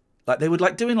filming, like they were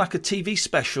like doing like a TV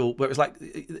special where it was like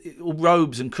all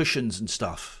robes and cushions and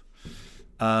stuff.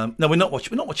 No, we're not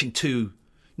watching two.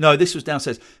 No, this was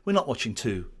downstairs. We're not watching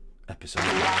two episodes.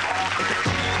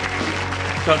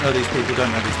 Don't know these people.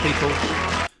 Don't know these people.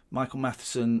 Michael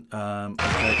Matheson.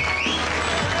 Okay.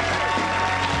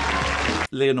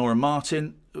 Leonora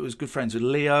Martin, who was good friends with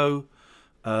Leo.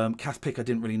 Kath Pick, I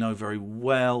didn't really know very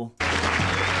well.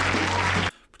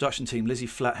 Production team: Lizzie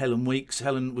Flatt, Helen Weeks.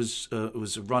 Helen was a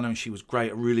runner and she was great.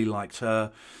 I really liked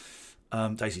her.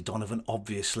 Daisy Donovan,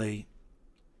 obviously.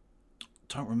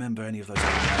 Don't remember any of those names.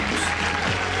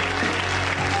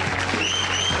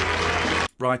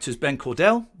 Writers: Ben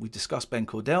Cordell. We discussed Ben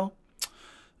Cordell.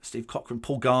 Steve Cochran,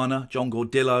 Paul Garner, John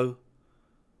Gordillo.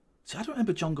 See, I don't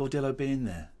remember John Gordillo being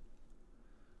there.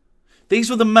 These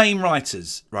were the main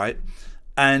writers, right?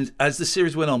 And as the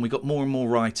series went on, we got more and more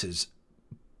writers.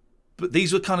 But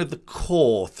these were kind of the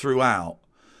core throughout.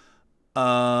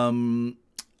 Yeah,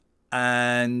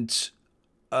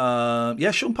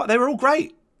 Sean Park, they were all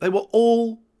great. They were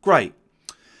all great.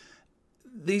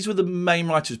 These were the main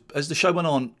writers. As the show went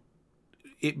on,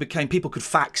 it became people could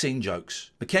fax in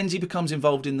jokes. Mackenzie becomes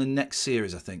involved in the next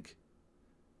series, I think.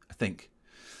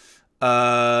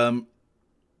 Yeah,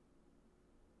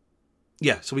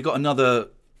 so we got another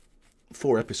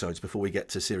 4 episodes before we get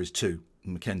to series 2,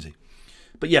 Mackenzie.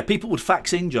 But yeah, people would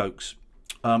fax in jokes.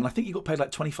 I think you got paid like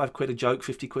 25 quid a joke,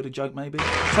 50 quid a joke maybe.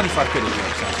 25 quid a joke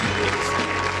sounds more realistic.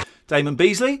 Damon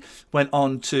Beasley went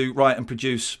on to write and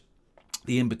produce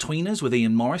The In-Betweeners with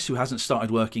Ian Morris, who hasn't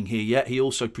started working here yet. He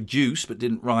also produced, but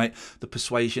didn't write, The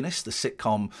Persuasionist, the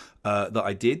sitcom that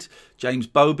I did. James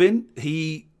Bobin,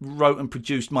 he wrote and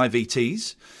produced My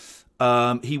VTs.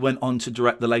 He went on to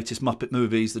direct the latest Muppet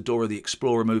movies, the Dora the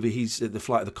Explorer movie. He's the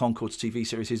Flight of the Conchords TV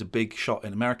series. He's a big shot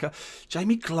in America.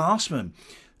 Jamie Glassman.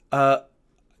 I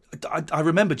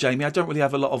remember Jamie. I don't really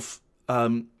have a lot of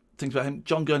things about him.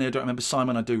 John Gurney, I don't remember.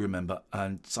 Simon, I do remember.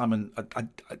 And Simon, I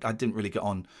didn't really get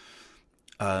on.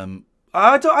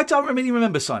 I don't really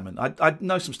remember Simon. I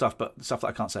know some stuff, but stuff that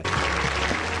I can't say.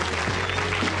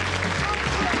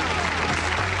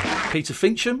 Peter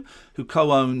Fincham, who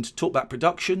co-owned Talkback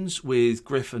Productions with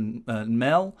Griff and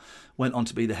Mel, went on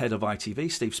to be the head of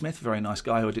ITV. Steve Smith, very nice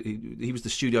guy. He was the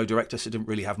studio director, so didn't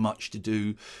really have much to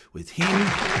do with him.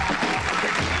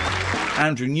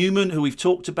 Andrew Newman, who we've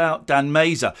talked about. Dan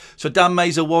Mazer. So Dan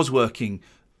Mazer was working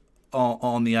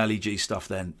on the Ali G stuff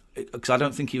then, because I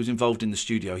don't think he was involved in the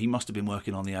studio. He must have been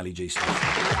working on the Ali G stuff.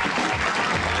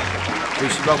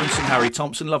 Bruce Robinson, Harry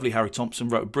Thompson, lovely Harry Thompson,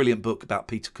 wrote a brilliant book about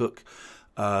Peter Cook.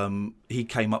 He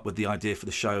came up with the idea for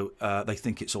the show. They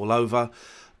think it's all over.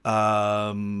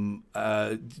 Just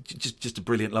a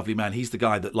brilliant, lovely man. He's the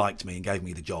guy that liked me and gave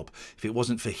me the job. If it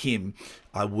wasn't for him,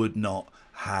 I wouldn't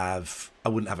have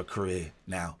a career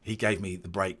now. He gave me the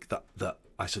break that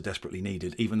I so desperately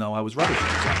needed, even though I was rubbish at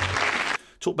the time.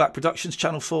 Talkback Productions,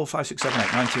 Channel 4,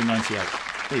 5678,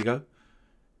 1998. There you go.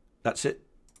 That's it.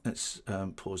 Let's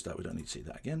pause that. We don't need to see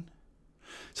that again.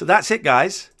 So that's it,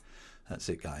 guys. That's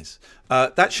it, guys.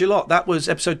 That's your lot. That was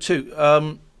episode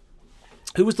 2.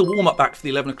 Who was the warm-up act for the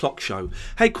 11 o'clock show?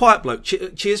 Hey, Quiet Bloke,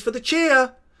 cheers for the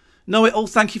cheer. Know it all.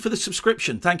 Thank you for the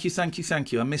subscription. Thank you. I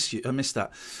miss you. I missed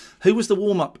that. Who was the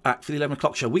warm-up act for the 11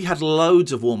 o'clock show? We had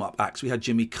loads of warm-up acts. We had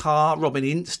Jimmy Carr. Robin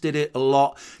Ince did it a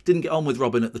lot. Didn't get on with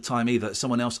Robin at the time either.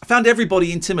 Someone else. I found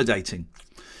everybody intimidating.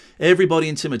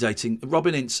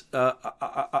 Robin Ince,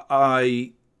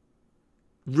 I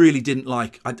really didn't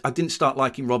like. I didn't start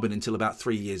liking Robin until about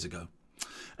 3 years ago.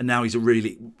 And now he's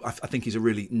I think he's a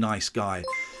really nice guy.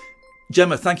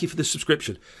 Gemma, thank you for the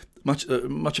subscription. Much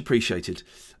appreciated.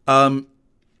 Jimmy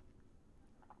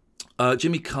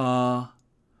Carr,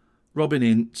 Robin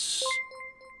Ince.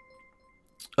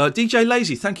 DJ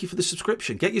Lazy, thank you for the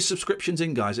subscription. Get your subscriptions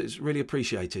in, guys. It's really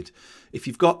appreciated. If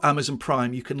you've got Amazon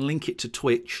Prime, you can link it to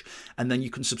Twitch and then you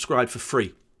can subscribe for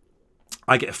free.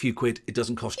 I get a few quid. It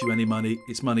doesn't cost you any money.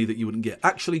 It's money that you wouldn't get.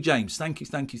 Actually, James, thank you.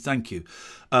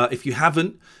 If you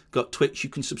haven't got Twitch, you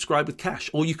can subscribe with cash,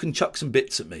 or you can chuck some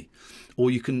bits at me, or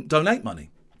you can donate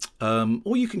money,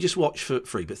 or you can just watch for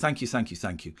free. But thank you.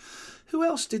 Who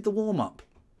else did the warm-up?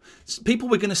 People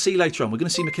we're going to see later on. We're going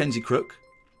to see Mackenzie Crook.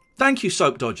 Thank you,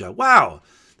 Soap Dodger. Wow,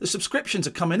 the subscriptions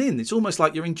are coming in. It's almost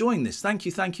like you're enjoying this. Thank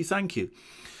you. You're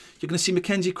going to see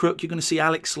Mackenzie Crook. You're going to see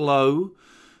Alex Lowe.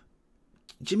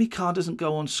 Jimmy Carr doesn't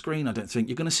go on screen, I don't think.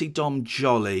 You're going to see Dom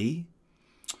Jolly.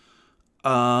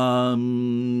 I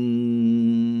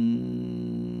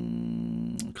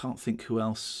can't think who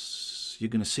else you're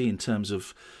going to see in terms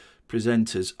of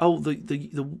presenters. Oh,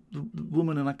 the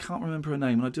woman, and I can't remember her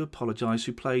name, and I do apologise,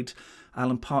 who played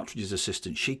Alan Partridge's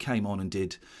assistant. She came on and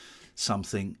did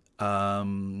something.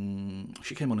 Robert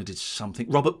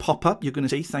Popper, you're going to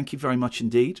see. Thank you very much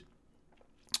indeed.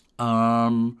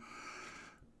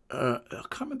 I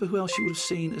can't remember who else you would have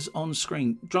seen as on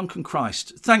screen. Drunken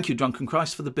Christ. Thank you, Drunken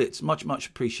Christ, for the bits. Much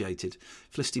appreciated.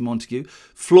 Felicity Montague.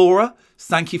 Flora,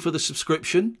 thank you for the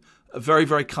subscription. Very,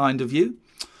 very kind of you.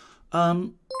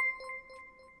 I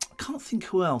can't think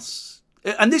who else.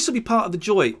 And this will be part of the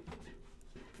joy.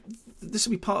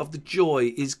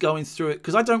 Is going through it,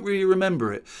 because I don't really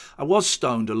remember it. I was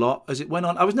stoned a lot as it went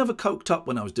on. I was never coked up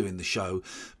when I was doing the show,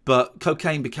 but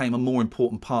cocaine became a more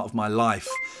important part of my life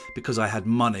because I had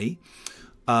money,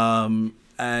 and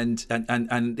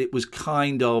it was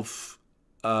kind of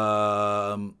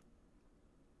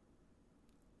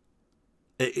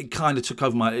it kind of took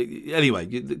over my. Anyway,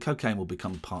 the cocaine will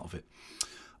become part of it.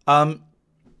 I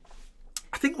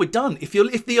think we're done. If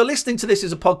you're listening to this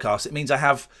as a podcast, it means I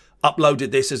have uploaded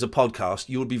this as a podcast.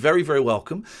 You would be very, very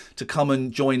welcome to come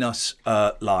and join us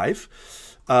live.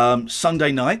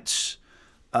 Sunday nights,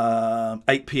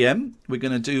 8 p.m. We're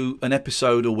going to do an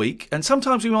episode a week. And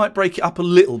sometimes we might break it up a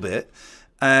little bit.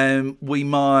 We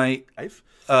might...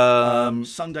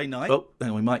 Sunday night. Oh,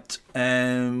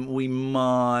 we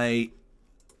might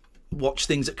watch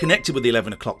things that connected with the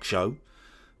 11 o'clock show,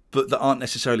 but that aren't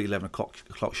necessarily 11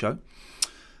 o'clock show.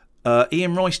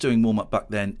 Ian Royce doing warm-up back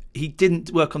then. He didn't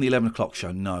work on the 11 o'clock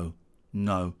show. No.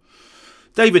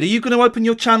 David, are you going to open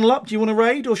your channel up? Do you want to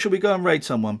raid, or should we go and raid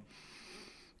someone?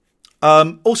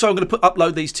 Also, I'm going to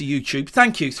upload these to YouTube.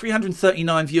 Thank you.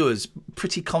 339 viewers.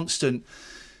 Pretty constant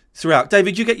throughout.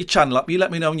 David, you get your channel up. You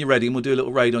let me know when you're ready, and we'll do a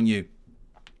little raid on you.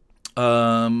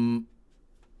 And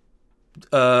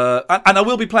I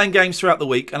will be playing games throughout the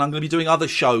week, and I'm going to be doing other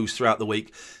shows throughout the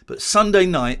week. But Sunday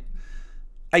night,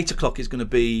 8 o'clock is going to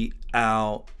be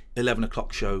our 11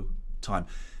 o'clock show time.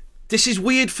 This is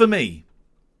weird for me,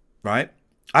 right?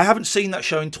 I haven't seen that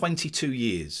show in 22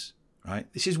 years, right?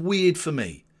 This is weird for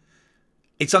me.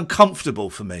 It's uncomfortable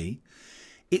for me.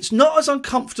 It's not as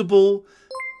uncomfortable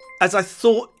as I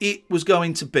thought it was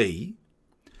going to be.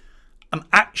 I'm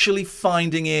actually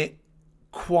finding it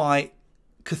quite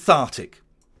cathartic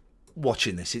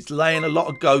watching this. It's laying a lot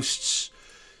of ghosts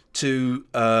to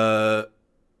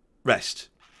rest.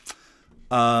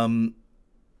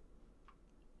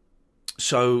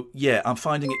 So, yeah, I'm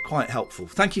finding it quite helpful.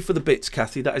 Thank you for the bits,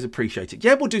 Kathy. That is appreciated.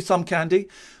 Yeah, we'll do Thumb Candy.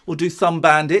 We'll do Thumb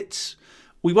Bandits.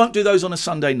 We won't do those on a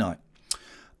Sunday night.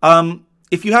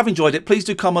 If you have enjoyed it, please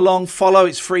do come along. Follow.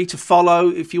 It's free to follow.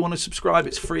 If you want to subscribe,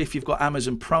 it's free if you've got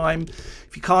Amazon Prime.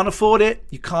 If you can't afford it,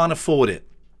 you can't afford it.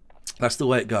 That's the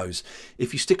way it goes.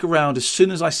 If you stick around, as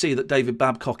soon as I see that David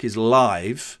Babcock is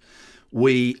live,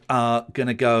 we are going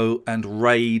to go and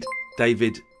raid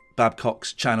David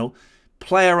Babcock's channel.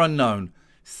 Player Unknown,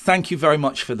 thank you very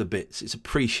much for the bits. It's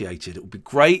appreciated. It would be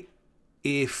great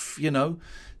if, you know,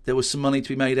 there was some money to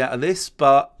be made out of this,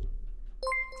 but,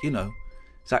 you know,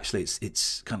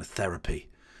 it's kind of therapy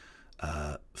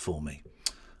for me.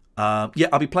 Yeah,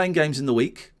 I'll be playing games in the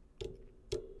week,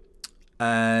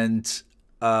 and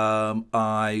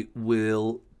I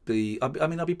will be.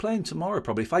 I'll be playing tomorrow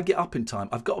probably if I get up in time.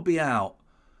 I've got to be out.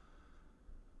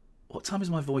 What time is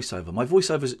my voiceover? My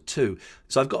voiceover's at 2,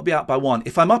 so I've got to be out by 1.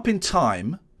 If I'm up in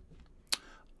time,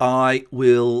 I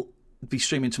will be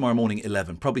streaming tomorrow morning at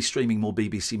 11. Probably streaming more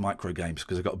BBC micro games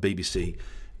because I've got a BBC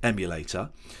emulator.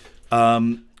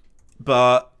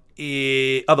 But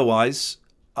otherwise,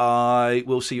 I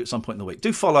will see you at some point in the week.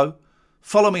 Do follow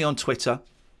me on Twitter.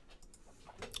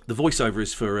 The voiceover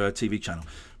is for a TV channel.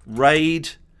 Raid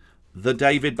the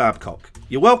David Babcock.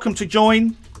 You're welcome to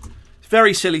join. It's a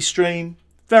very silly stream.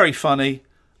 Very funny.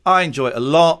 I enjoy it a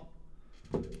lot.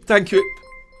 Thank you.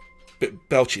 Bit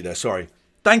belchy there, sorry.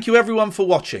 Thank you everyone for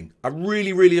watching. I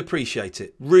really, really appreciate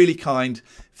it. Really kind.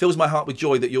 Fills my heart with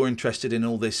joy that you're interested in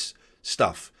all this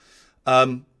stuff.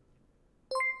 I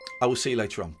will see you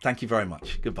later on. Thank you very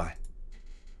much. Goodbye.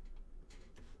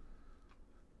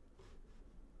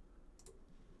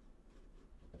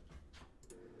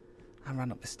 I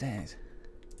ran up the stairs.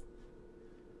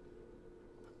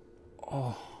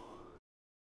 Oh.